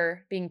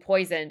daughter being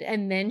poisoned,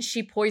 and then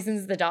she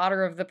poisons the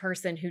daughter of the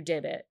person who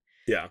did it.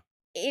 Yeah.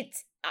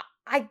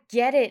 I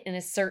get it in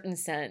a certain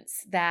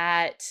sense,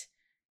 that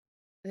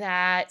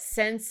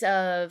sense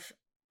of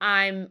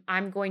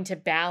I'm going to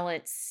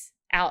balance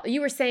out.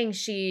 You were saying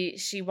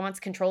she wants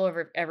control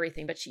over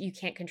everything, but you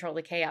can't control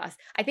the chaos.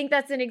 I think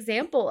that's an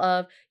example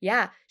of,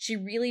 she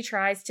really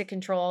tries to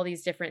control all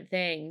these different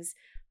things.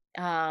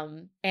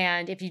 And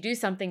if you do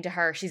something to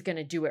her, she's going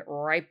to do it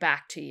right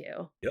back to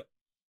you.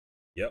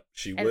 Yep,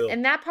 she will.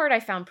 And that part I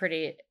found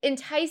pretty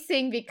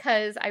enticing,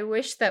 because I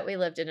wish that we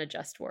lived in a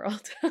just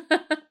world.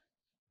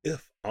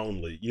 If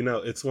only.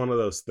 It's one of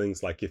those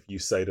things, like if you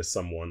say to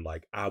someone,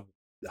 like, I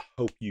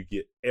hope you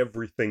get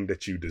everything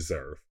that you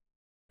deserve.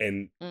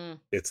 And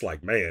it's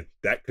like, man,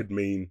 that could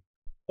mean,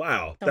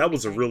 wow, that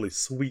was a really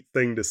sweet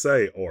thing to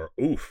say, or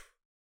oof.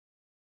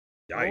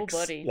 Yikes. Oh,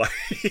 buddy. Like,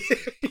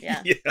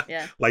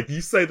 yeah. Like,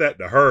 you say that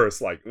to her,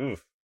 it's like,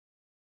 oof.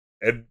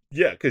 And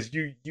yeah, because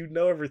you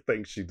know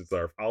everything she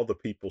deserved. All the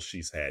people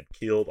she's had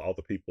killed, all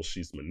the people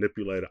she's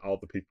manipulated, all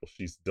the people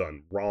she's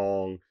done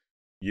wrong,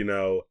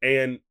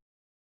 and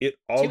it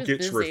all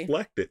gets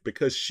reflected,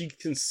 because she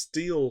can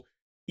still,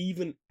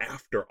 even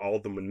after all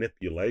the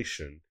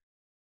manipulation,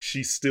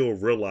 she still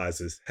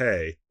realizes,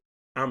 hey,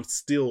 I'm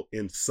still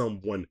in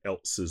someone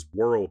else's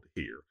world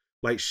here.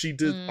 Like, she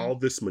did all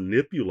this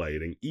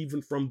manipulating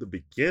even from the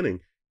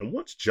beginning. And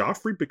once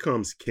Joffrey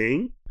becomes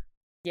king,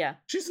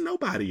 she's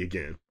nobody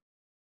again.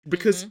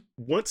 Because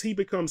once he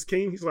becomes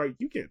king, he's like,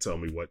 you can't tell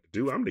me what to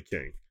do. I'm the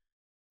king.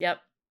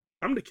 Yep.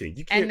 I'm the king.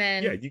 You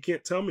can't, you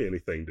can't tell me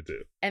anything to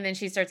do. And then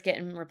she starts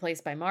getting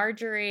replaced by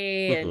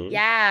Marjorie. And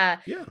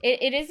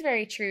it is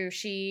very true.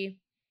 She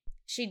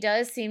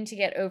does seem to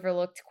get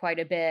overlooked quite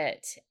a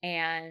bit,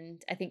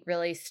 and I think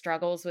really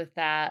struggles with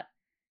that.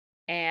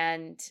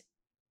 And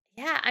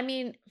I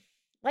mean,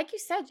 like you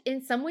said,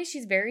 in some ways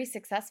she's very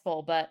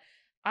successful, but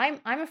I'm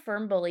a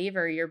firm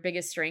believer your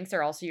biggest strengths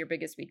are also your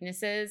biggest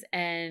weaknesses,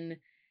 and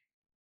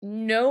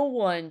no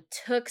one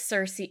took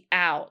Cersei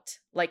out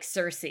like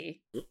Cersei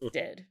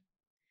did.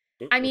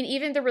 I mean,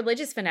 even the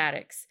religious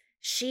fanatics,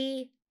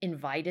 she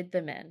invited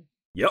them in.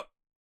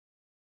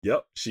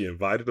 Yep. She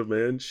invited them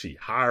in. She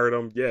hired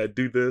them. Yeah,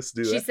 do this,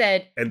 do that. She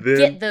said, and then,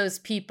 get those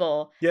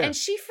people. Yeah. And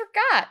she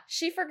forgot.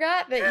 She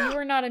forgot that you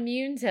were not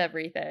immune to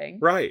everything.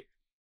 Right.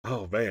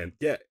 Oh, man.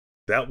 Yeah.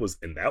 That was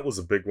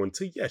a big one,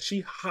 too. Yeah,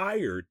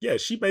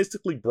 she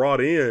basically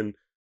brought in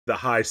the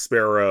High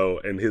Sparrow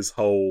and his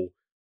whole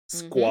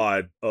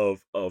squad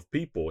of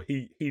people.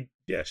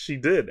 She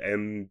did.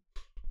 And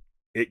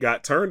it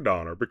got turned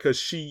on her,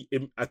 because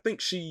I think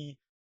she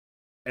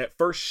at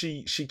first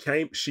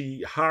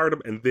she hired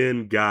him, and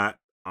then got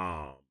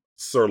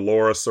Sir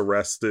Loras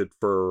arrested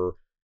for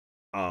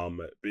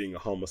being a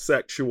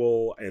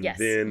homosexual, and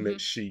then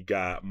she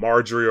got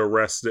Marjorie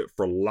arrested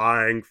for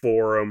lying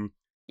for him.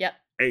 Yep.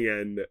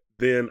 And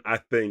then I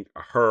think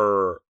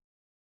her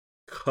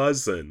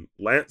cousin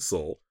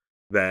Lancel,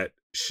 that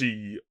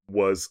she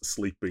was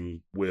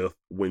sleeping with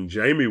when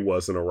Jaime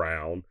wasn't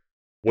around,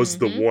 was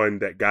the one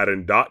that got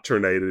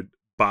indoctrinated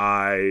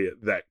by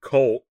that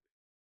cult,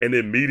 and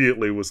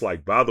immediately was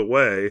like, by the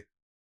way,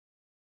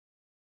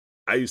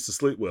 I used to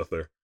sleep with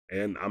her,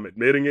 and I'm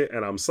admitting it,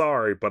 and I'm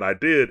sorry, but I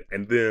did.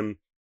 And then,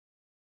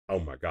 oh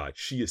my God,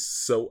 she is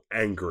so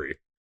angry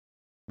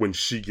when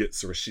she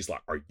gets her. She's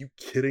like, are you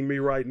kidding me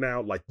right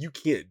now? Like, you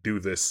can't do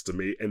this to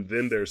me. And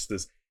then there's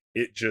this,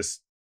 it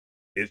just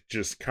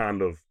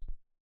kind of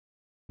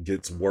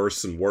gets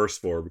worse and worse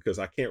for her, because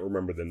I can't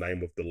remember the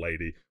name of the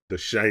lady, the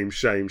shame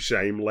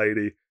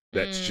lady.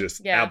 that's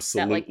just Yeah, that like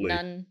absolutely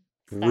nun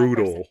style person.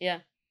 brutal Yeah.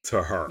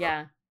 to her.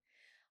 Yeah.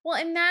 Well,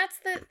 and that's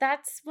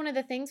one of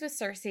the things with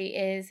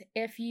Cersei is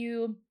if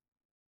you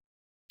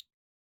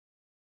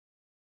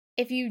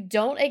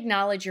don't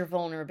acknowledge your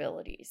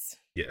vulnerabilities.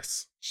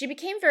 Yes. She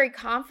became very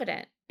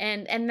confident,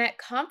 and that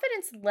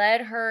confidence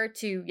led her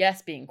to,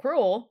 yes, being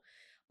cruel,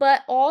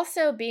 but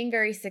also being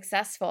very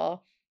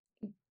successful,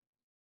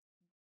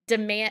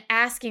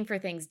 asking for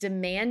things,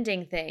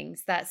 demanding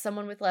things that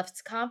someone with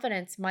less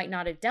confidence might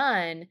not have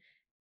done,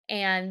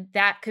 and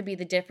that could be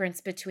the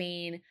difference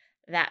between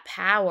that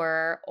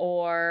power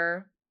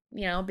or,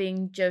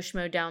 being Joe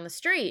Schmo down the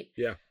street.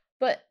 Yeah.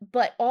 But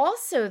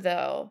also,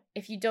 though,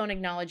 if you don't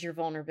acknowledge your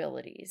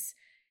vulnerabilities,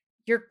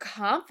 your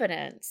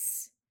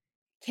confidence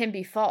can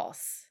be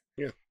false.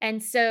 Yeah.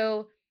 And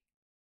so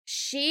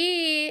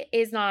she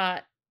is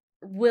not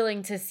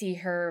willing to see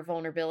her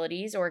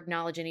vulnerabilities or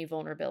acknowledge any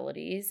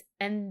vulnerabilities.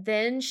 And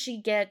then she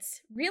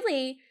gets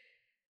really,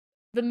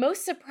 the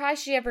most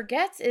surprise she ever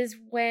gets is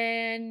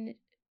when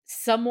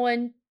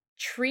someone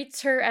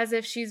treats her as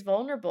if she's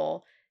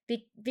vulnerable.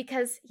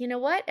 Because you know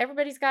what?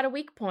 Everybody's got a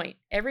weak point.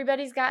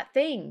 Everybody's got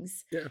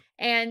things. Yeah.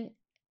 And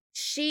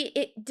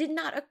it did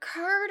not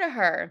occur to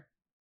her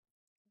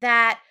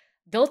that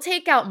they'll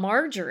take out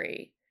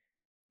Marjorie.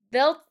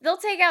 They'll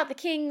take out the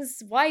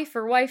king's wife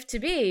or wife to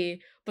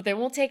be, but they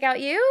won't take out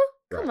you?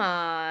 Come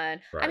on.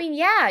 Right. I mean,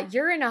 yeah,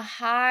 you're in a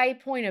high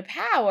point of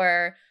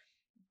power,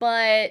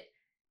 but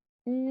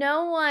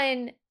no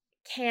one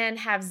can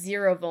have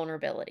zero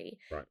vulnerability.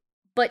 Right.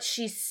 But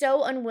she's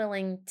so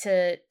unwilling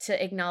to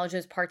acknowledge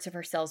those parts of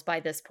herself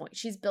by this point.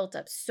 She's built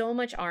up so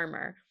much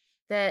armor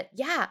that,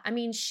 yeah, I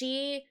mean,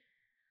 she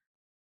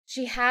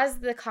has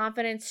the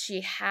confidence,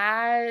 she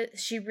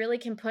really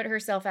can put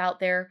herself out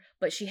there,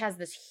 but she has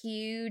this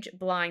huge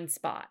blind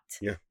spot.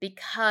 Yeah.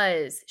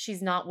 Because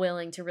she's not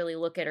willing to really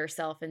look at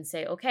herself and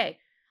say, okay,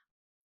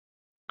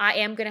 I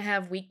am going to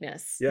have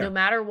weakness no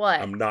matter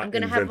what. I'm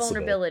going to have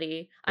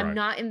vulnerability. Right. I'm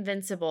not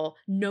invincible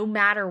no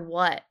matter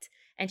what.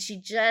 And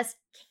she just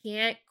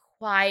can't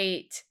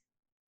quite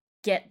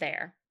get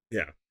there.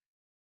 Yeah.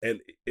 And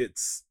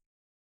it's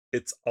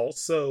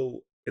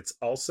also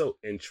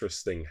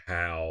interesting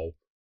how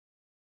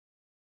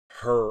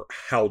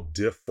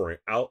different,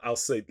 I'll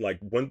say, like,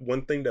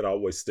 one thing that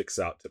always sticks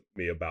out to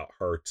me about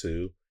her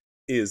too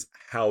is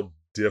how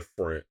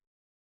different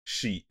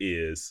she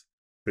is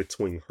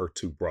between her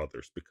two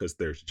brothers, because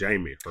there's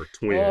Jaime, her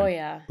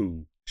twin,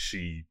 who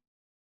she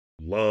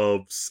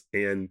loves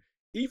and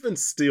even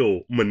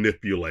still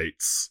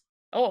manipulates.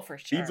 Oh, for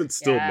sure. Even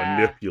still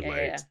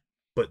manipulates.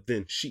 But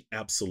then she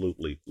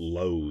absolutely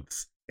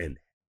loathes and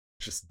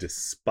just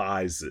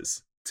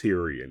despises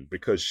Tyrion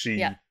because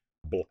she,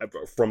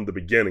 from the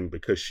beginning,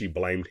 because she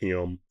blamed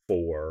him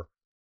for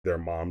their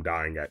mom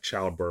dying at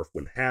childbirth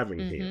when having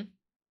him.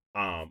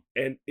 And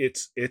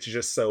it's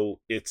just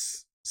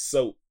it's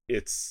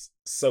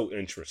so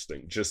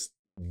interesting just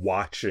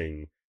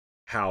watching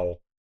how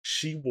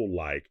she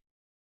would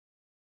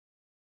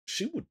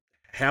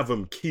have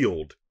him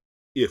killed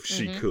if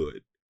she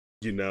could.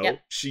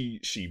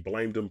 She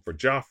blamed him for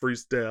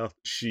Joffrey's death.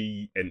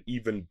 And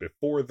even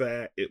before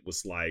that, it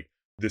was like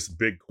this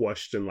big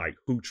question, like,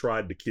 who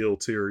tried to kill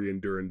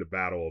Tyrion during the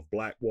Battle of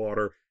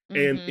Blackwater?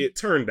 And it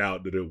turned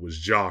out that it was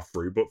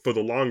Joffrey. But for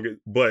the longest,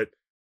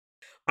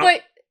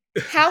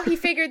 how he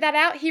figured that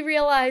out, he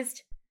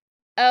realized,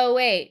 oh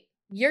wait,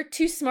 you're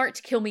too smart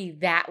to kill me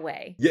that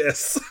way.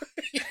 Yes.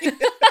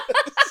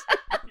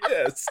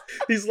 Yes.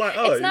 He's like,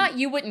 oh, it's not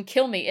you wouldn't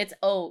kill me. It's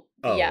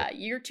yeah,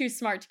 you're too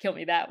smart to kill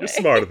me that way. You're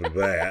smarter than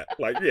that.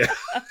 Like, yeah,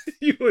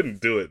 you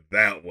wouldn't do it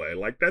that way.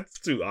 Like, that's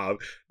too on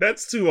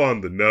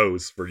the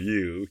nose for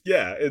you.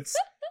 Yeah, it's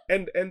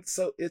and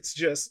so it's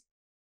just,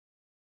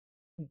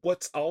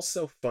 what's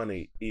also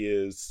funny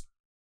is,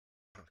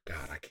 oh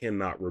God, I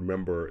cannot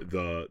remember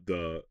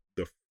the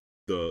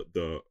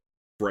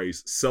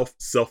phrase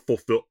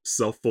self-fulfilling.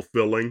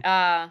 Self-fulfilling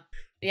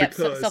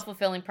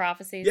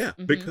prophecies. Yeah,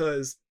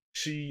 because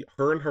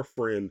her and her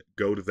friend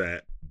go to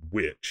that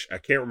witch. I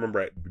can't remember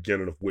at the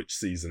beginning of which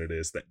season it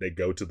is that they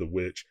go to the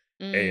witch,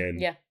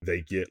 and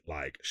they get,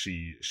 like,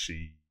 she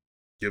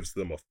gives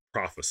them a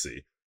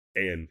prophecy,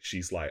 and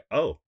she's like,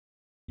 oh,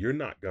 you're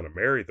not gonna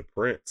marry the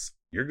prince,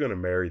 you're gonna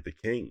marry the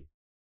king,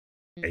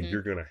 and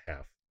you're gonna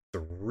have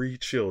 3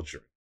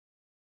 children,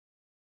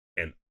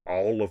 and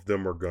all of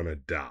them are gonna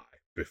die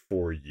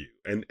before you.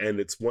 And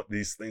it's one of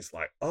these things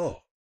like,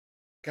 oh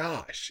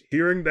gosh,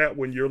 hearing that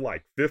when you're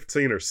like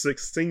 15 or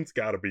 16's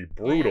got to be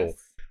brutal.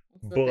 Yes,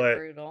 it's a bit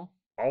brutal.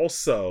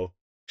 Also,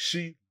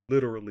 she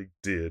literally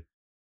did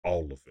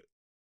all of it.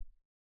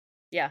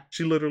 Yeah.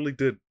 She literally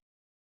did.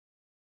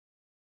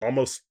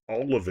 Almost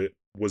all of it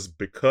was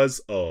because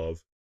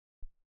of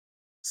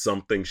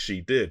something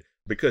she did.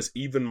 Because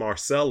even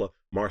Marcella's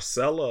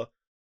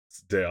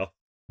death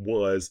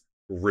was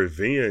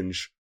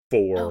revenge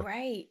for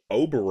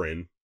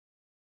Oberyn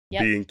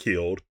being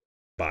killed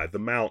by the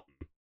Mountain.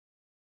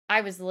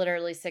 I was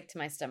literally sick to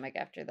my stomach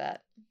after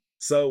that.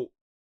 So,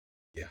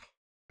 yeah,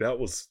 that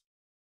was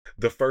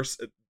the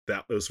first.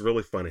 that was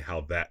really funny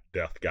how that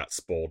death got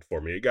spoiled for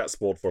me. It got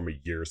spoiled for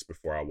me years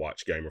before I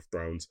watched Game of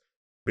Thrones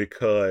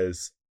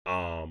because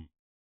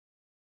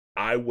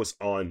I was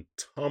on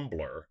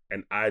Tumblr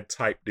and I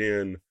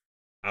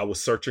was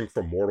searching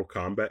for Mortal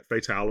Kombat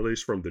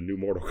fatalities from the new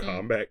Mortal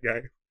Kombat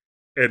game,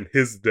 and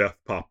his death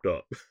popped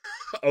up.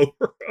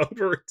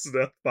 over his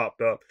death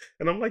popped up.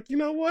 And I'm like, you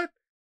know what?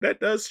 That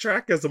does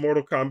track as a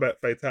Mortal Kombat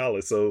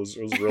fatality. So it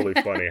was really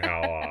funny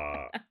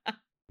how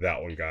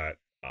that one got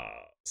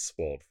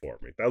spoiled for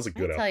me. That was a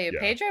good. I'll tell you,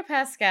 Pedro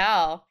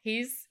Pascal,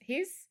 he's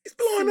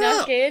blowing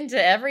snuck up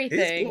into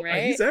everything,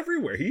 right? He's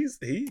everywhere. He is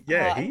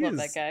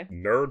that guy.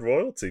 Nerd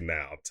royalty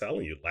now. I'm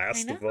telling you,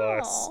 Last of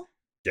Us,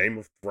 Game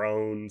of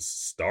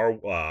Thrones,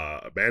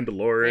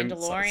 Mandalorian,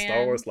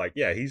 Star Wars. Like,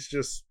 yeah, he's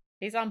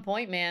on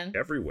point, man.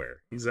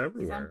 Everywhere. He's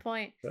everywhere. He's on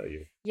point. I tell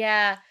you.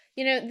 Yeah,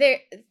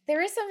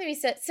 there is something to be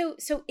said.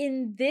 So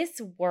in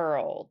this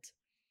world,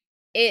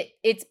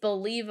 it's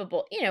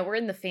believable. We're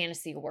in the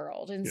fantasy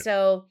world, and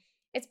so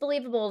it's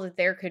believable that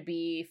there could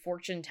be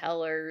fortune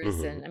tellers,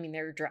 and I mean,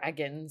 there are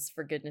dragons,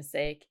 for goodness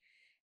sake.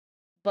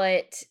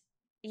 But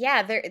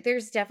yeah,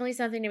 there's definitely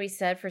something to be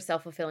said for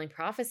self-fulfilling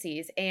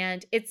prophecies,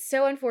 and it's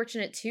so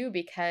unfortunate too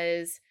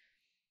because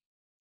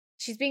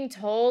she's being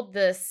told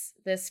this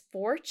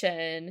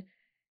fortune,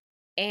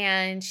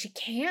 and she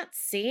can't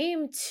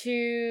seem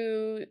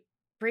to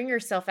bring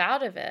herself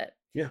out of it.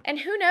 Yeah, and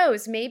who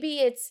knows? Maybe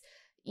it's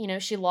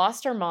she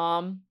lost her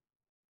mom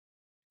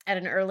at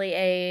an early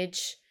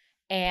age.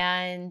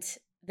 And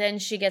then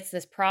she gets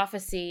this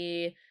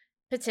prophecy.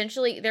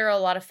 Potentially, there are a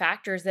lot of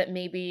factors that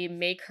maybe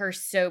make her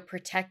so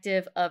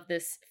protective of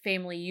this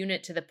family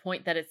unit to the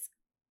point that it's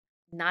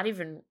not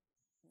even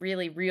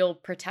really real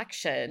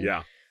protection.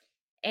 Yeah.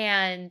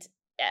 And,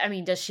 I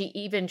mean, does she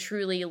even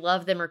truly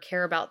love them or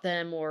care about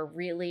them or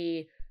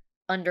really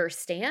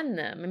understand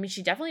them? I mean,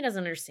 she definitely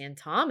doesn't understand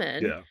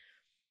Tommen. Yeah.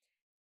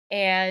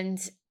 And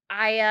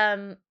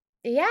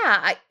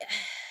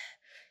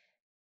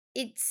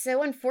it's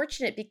so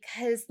unfortunate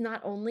because not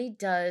only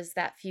does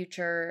that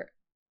future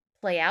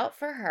play out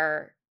for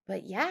her,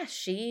 but yeah,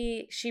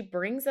 she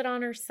brings it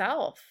on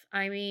herself.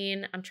 I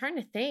mean, I'm trying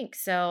to think.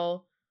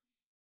 So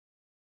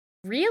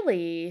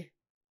really,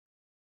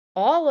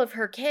 all of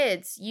her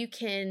kids, you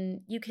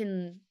can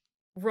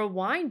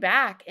rewind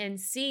back and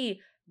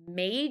see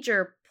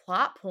major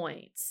plot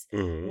points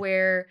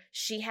where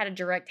she had a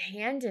direct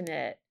hand in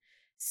it.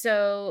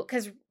 So,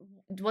 because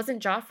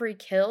wasn't Joffrey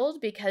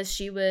killed because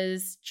she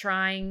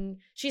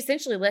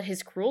essentially let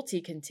his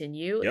cruelty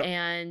continue. Yep.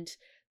 And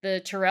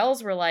the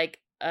Tyrells were like,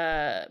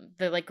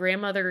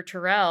 grandmother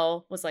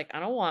Tyrell was like,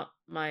 I don't want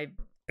my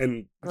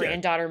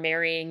granddaughter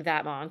marrying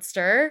that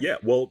monster. Yeah,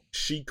 well,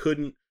 she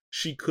couldn't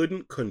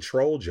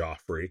control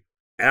Joffrey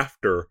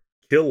after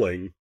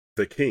killing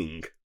the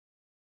king.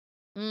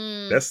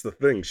 That's the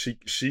thing. She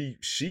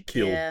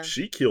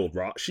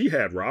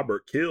had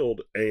Robert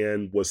killed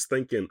and was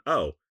thinking,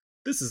 oh,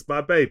 this is my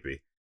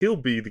baby. He'll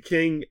be the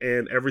king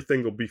and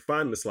everything will be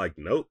fine. It's like,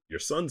 nope, your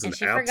son's an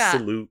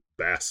absolute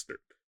bastard.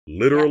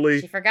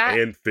 Literally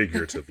and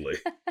figuratively.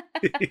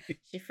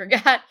 She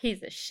forgot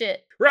he's a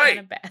shit kind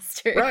of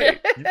bastard. Right.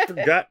 You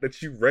forgot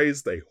that you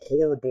raised a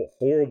horrible,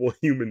 horrible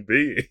human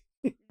being.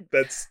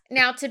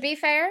 Now, to be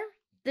fair,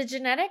 the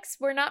genetics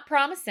were not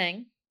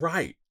promising.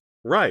 Right.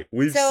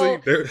 We've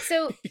seen there.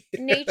 So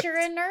nature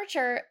and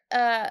nurture,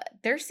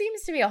 there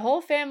seems to be a whole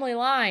family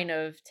line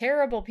of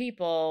terrible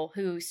people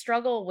who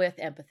struggle with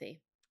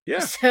empathy. Yeah.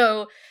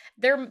 So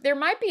there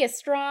might be a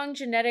strong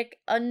genetic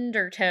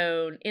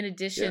undertone in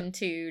addition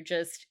to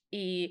just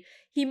he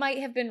might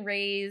have been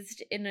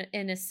raised in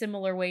a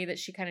similar way that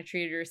she kind of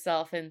treated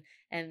herself, and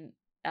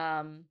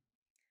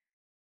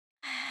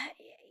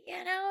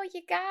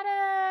you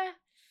gotta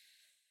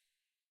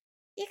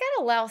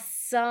allow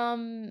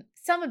some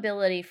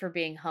ability for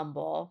being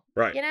humble.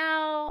 Right.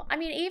 I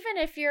mean, even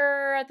if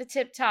you're at the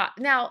tip top.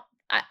 Now,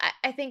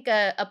 I think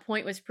a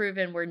point was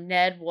proven where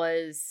Ned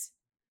was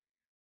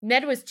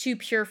too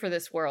pure for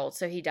this world,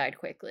 so he died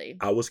quickly.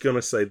 I was going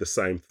to say the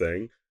same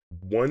thing.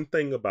 One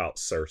thing about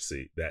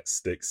Cersei that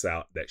sticks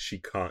out that she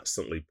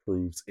constantly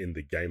proves in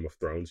the Game of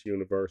Thrones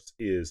universe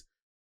is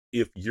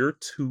if you're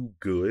too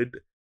good,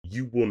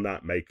 you will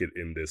not make it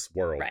in this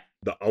world. Right.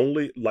 The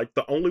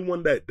only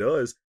one that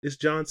does is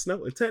Jon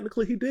Snow. And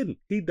technically he didn't.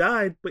 He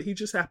died, but he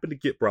just happened to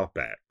get brought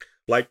back.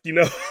 Like, he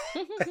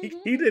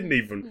didn't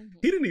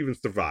even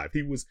survive.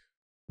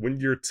 When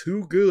you're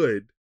too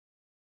good,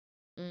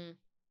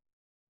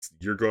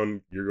 you're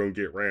going to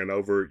get ran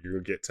over. You're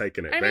going to get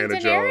taken advantage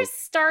of. Daenerys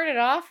started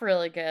off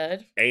really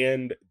good.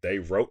 And they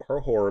wrote her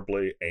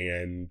horribly,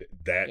 and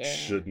that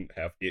shouldn't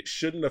have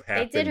happened.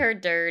 They did her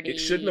dirty. It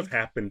shouldn't have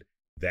happened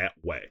that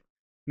way.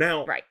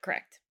 Now, right,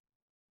 correct.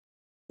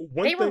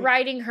 They were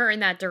riding her in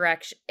that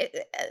direction.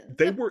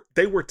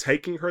 They were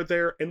taking her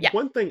there. And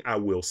one thing I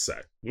will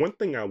say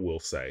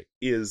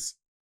is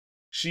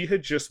she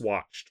had just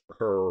watched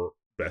her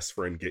best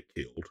friend get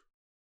killed.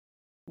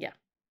 Yeah.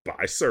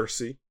 By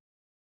Cersei.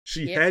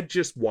 She had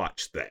just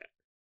watched that.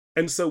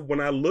 And so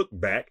when I look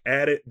back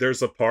at it,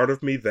 there's a part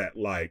of me that,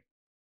 like,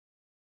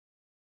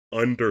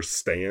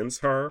 understands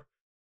her,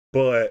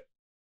 but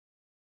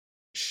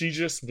she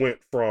just went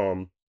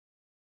from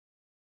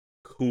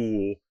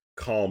cool,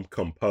 calm,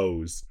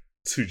 composed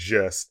to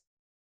just,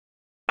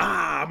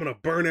 I'm gonna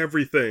burn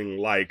everything,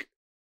 like,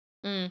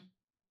 way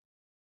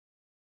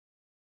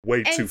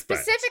too fast. And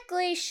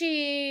specifically,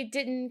 she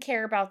didn't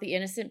care about the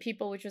innocent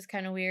people, which was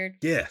kind of weird.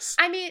 Yes.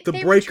 I mean, the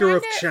they breaker were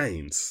of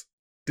chains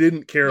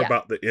didn't care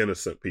about the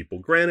innocent people.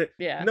 Granted,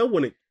 no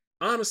one,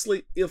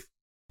 honestly, if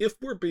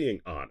we're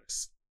being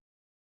honest,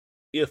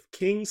 if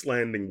King's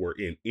Landing were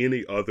in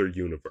any other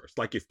universe,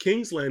 like if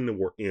King's Landing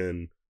were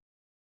in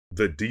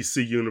the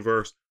DC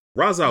universe,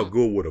 Ra's al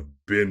Ghul would have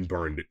been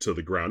burned it to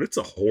the ground. It's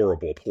a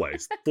horrible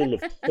place, full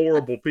of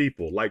horrible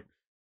people. Like,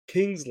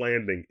 King's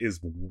Landing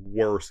is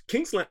worse.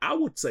 I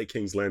would say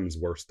King's Landing is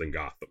worse than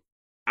Gotham.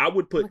 I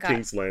would put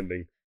King's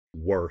Landing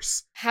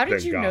worse. How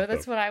did you know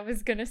that's what I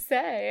was gonna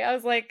say? I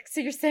was like, so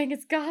you're saying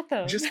it's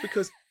Gotham? Just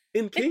because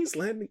in King's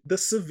Landing, the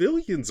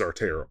civilians are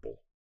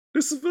terrible.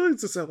 The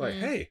civilians are like,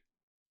 hey,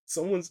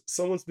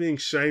 someone's being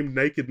shamed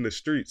naked in the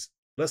streets.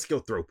 Let's go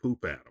throw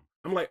poop at them.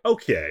 I'm like,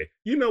 okay,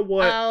 you know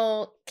what?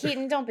 Oh,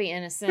 Keaton, don't be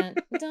innocent.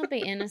 Don't be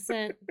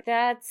innocent.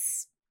 That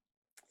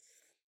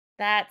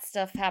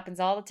stuff happens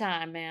all the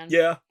time, man.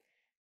 Yeah.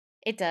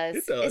 It does.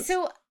 It does.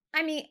 So,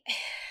 I mean,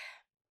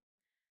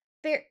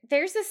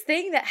 there's this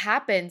thing that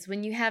happens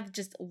when you have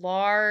just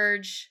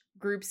large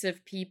groups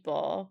of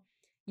people.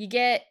 You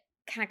get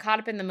kind of caught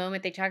up in the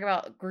moment. They talk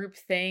about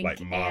groupthink.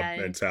 Like mob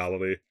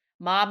mentality.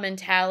 Mob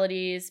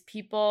mentalities.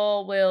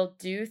 People will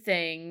do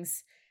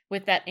things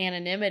with that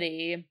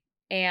anonymity.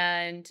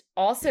 And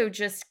also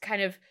just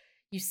kind of,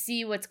 you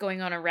see what's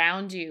going on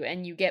around you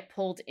and you get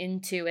pulled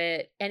into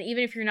it. And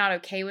even if you're not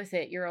okay with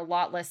it, you're a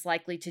lot less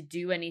likely to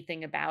do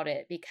anything about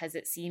it because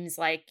it seems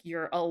like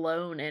you're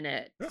alone in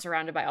it,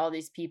 surrounded by all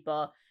these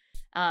people.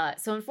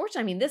 So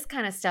unfortunately, I mean, this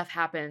kind of stuff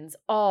happens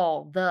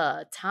all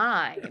the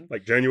time.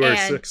 Like January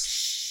 6th.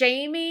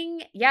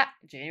 Shaming,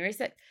 January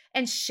 6th.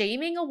 And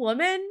shaming a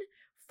woman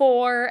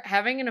for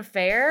having an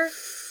affair,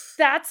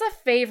 that's a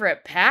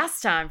favorite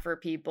pastime for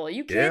people.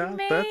 You kidding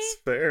me? That's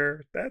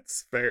fair.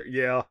 That's fair.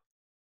 Yeah.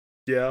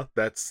 Yeah,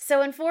 that's...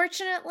 So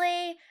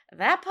unfortunately,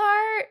 that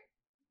part,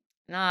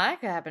 that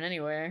could happen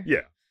anywhere.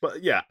 Yeah.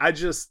 But yeah,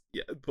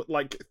 but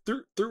like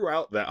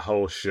throughout that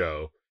whole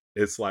show,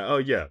 it's like, oh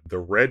yeah, the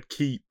Red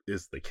Keep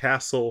is the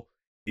castle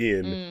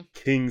in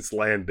King's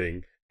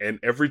Landing. And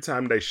every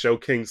time they show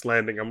King's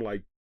Landing, I'm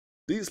like,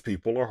 these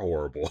people are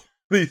horrible.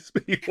 These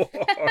people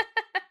are,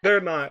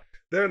 they're not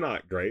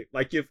great.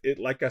 Like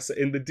like I said,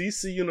 in the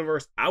DC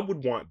universe, I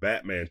would want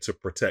Batman to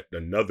protect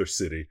another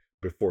city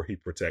before he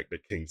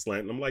protected King's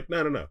Landing. I'm like,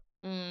 no.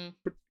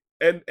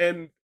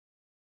 And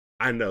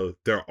I know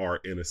there are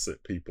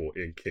innocent people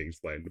in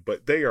King's Landing,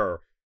 but they are,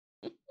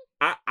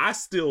 I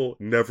still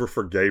never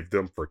forgave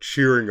them for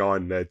cheering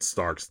on Ned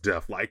Stark's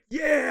death. Like,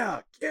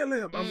 yeah, kill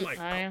him. I'm like,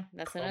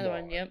 that's another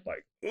one. Yep.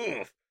 Like,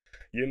 ugh.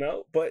 You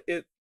know, but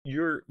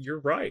you're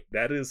right.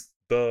 That is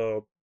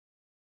the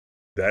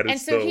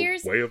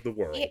way of the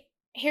world.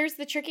 Here's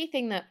the tricky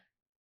thing though.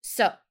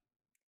 So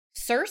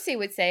Cersei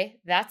would say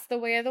that's the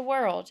way of the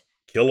world.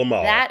 Kill them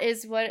all. That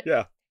is what.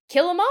 Yeah.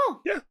 Kill them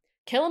all. Yeah.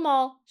 Kill them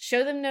all.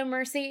 Show them no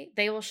mercy.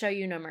 They will show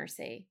you no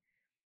mercy.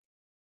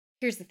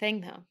 Here's the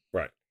thing though.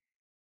 Right.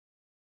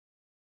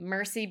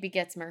 Mercy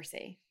begets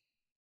mercy.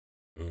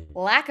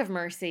 Lack of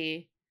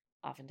mercy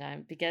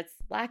oftentimes begets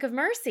lack of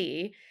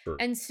mercy. Sure.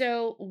 And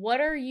so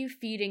what are you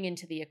feeding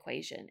into the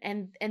equation?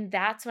 And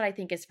that's what I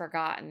think is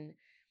forgotten.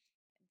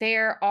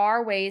 There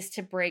are ways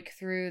to break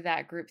through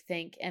that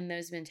groupthink and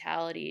those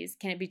mentalities.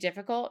 Can it be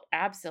difficult?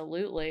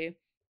 Absolutely.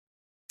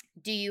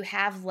 Do you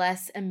have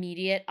less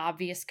immediate,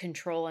 obvious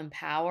control and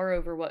power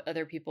over what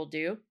other people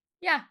do?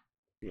 Yeah.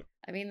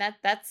 I mean,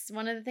 that's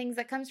one of the things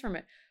that comes from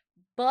it.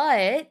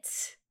 But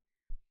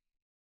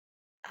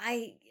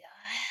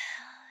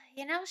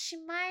she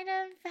might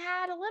have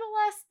had a little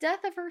less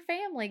death of her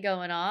family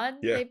going on.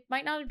 Yeah. They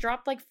might not have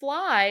dropped like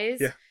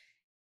flies. Yeah.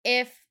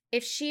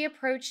 If she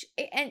approached,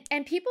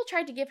 and people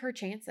tried to give her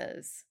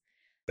chances.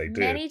 They did.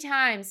 Many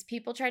times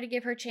people tried to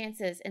give her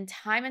chances, and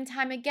time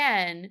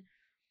again,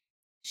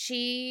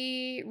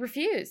 she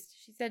refused.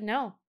 She said,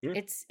 no,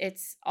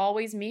 it's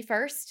always me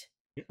first,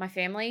 my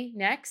family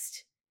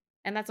next.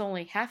 And that's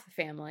only half the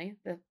family,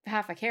 the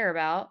half I care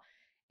about.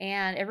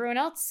 And everyone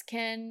else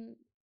can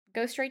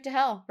go straight to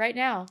hell right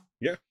now.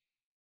 Yeah.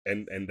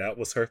 And that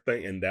was her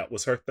thing. And that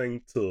was her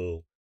thing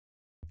till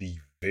the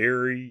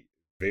very,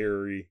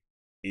 very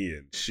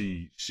end.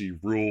 She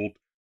ruled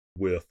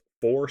with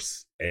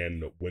force.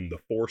 And when the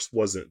force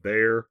wasn't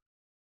there,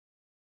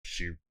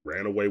 she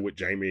ran away with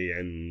Jaime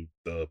and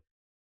the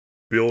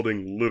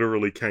building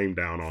literally came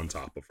down on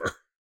top of her.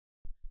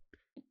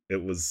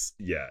 It was,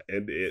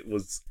 and it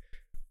was,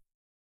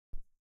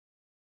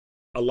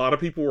 a lot of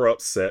people were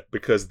upset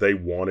because they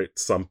wanted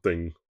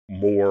something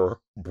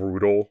more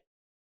brutal.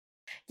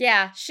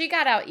 Yeah, she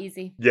got out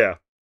easy. Yeah,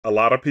 a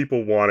lot of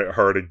people wanted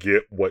her to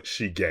get what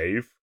she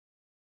gave.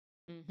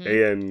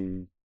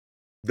 And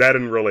that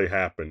didn't really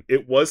happen.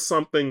 It was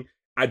something,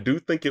 I do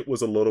think it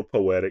was a little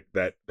poetic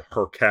that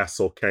her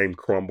castle came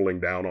crumbling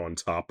down on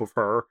top of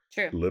her.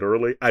 True.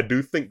 Literally. I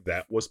do think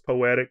that was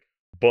poetic,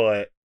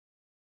 but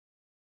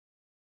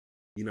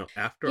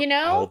after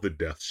all the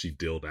deaths she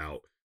dealt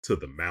out to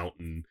the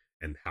mountain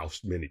and how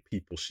many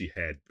people she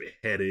had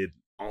beheaded,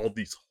 all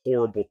these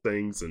horrible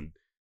things, and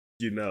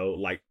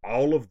like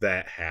all of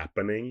that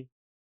happening,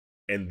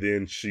 and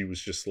then she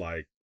was just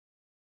like,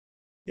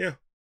 yeah,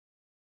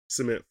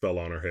 cement fell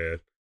on her head.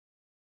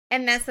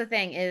 And that's the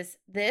thing, is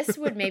this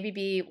would maybe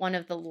be one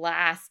of the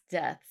last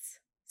deaths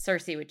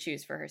Cersei would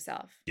choose for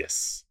herself.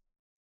 Yes.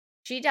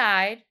 She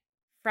died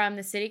from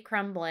the city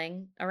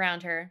crumbling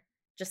around her,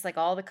 just like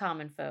all the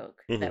common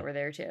folk that were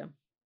there too.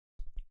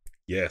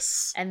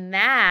 Yes. And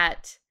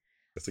that's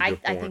a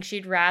good point. I think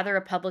she'd she'd rather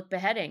a public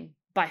beheading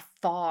by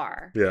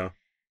far. Yeah.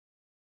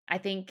 I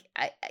think,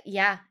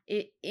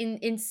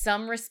 in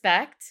some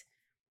respect,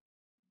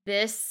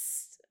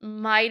 this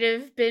might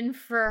have been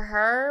for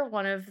her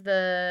one of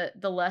the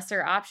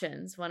lesser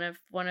options, one of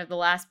the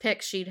last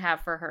picks she'd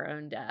have for her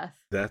own death.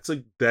 That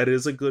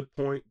is a good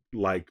point.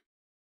 Like,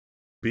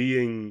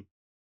 being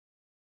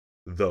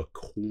the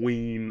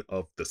queen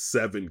of the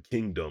 7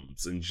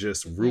 kingdoms and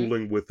just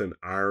ruling with an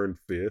iron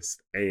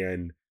fist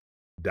and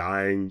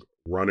dying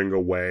running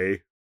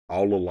away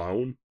all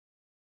alone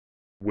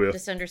with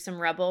just under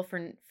some rubble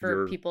for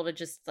people to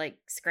just like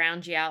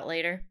scrounge you out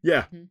later.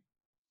 Yeah.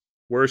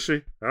 Where is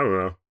she? I don't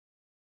know.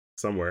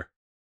 Somewhere.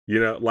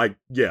 Going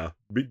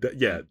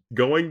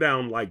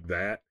down like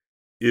that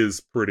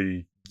is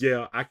pretty.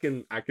 Yeah, I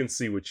can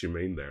see what you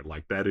mean there.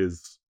 Like, that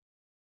is,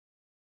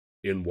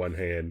 in one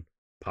hand,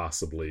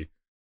 possibly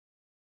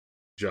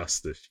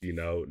justice.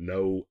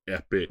 No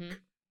epic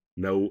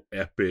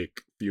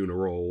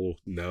funeral,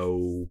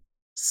 no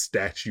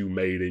statue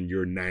made in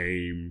your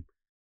name.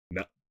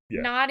 No,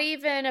 yeah. Not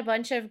even a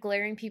bunch of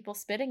glaring people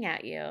spitting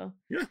at you.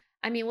 Yeah.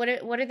 I mean, what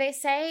do they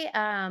say?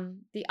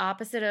 The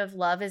opposite of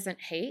love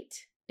isn't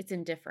hate, it's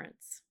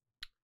indifference.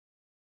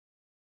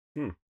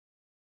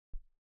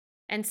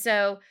 And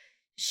so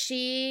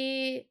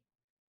she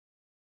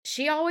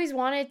always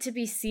wanted to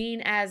be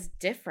seen as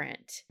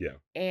different. Yeah.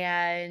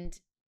 And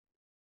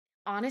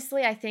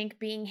honestly, I think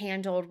being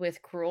handled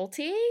with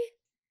cruelty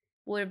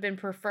would have been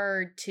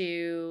preferred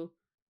to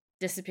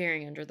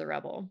disappearing under the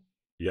rubble.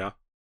 Yeah.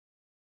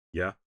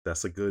 Yeah,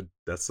 that's a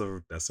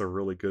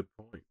really good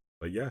point.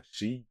 But yeah,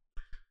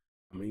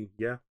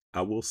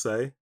 I will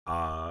say,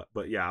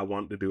 but yeah, I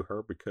wanted to do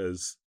her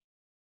because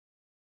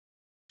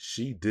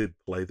she did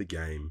play the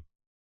game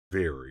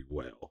very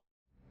well.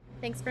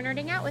 Thanks for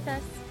nerding out with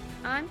us.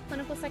 I'm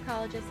clinical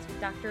psychologist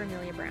Dr.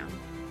 Amelia Brown.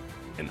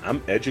 And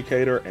I'm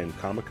educator and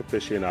comic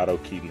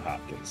aficionado Keaton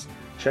Hopkins.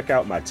 Check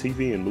out my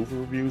TV and movie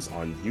reviews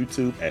on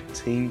YouTube at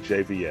Team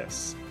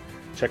JVS.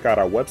 Check out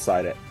our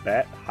website at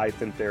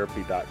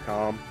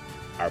bat-therapy.com,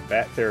 our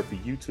Bat Therapy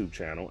YouTube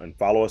channel, and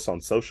follow us on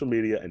social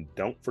media. And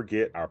don't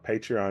forget our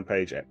Patreon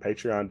page at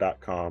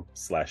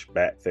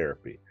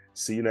patreon.com/battherapy.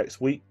 See you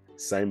next week.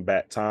 Same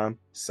bat time,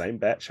 same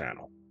bat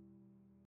channel.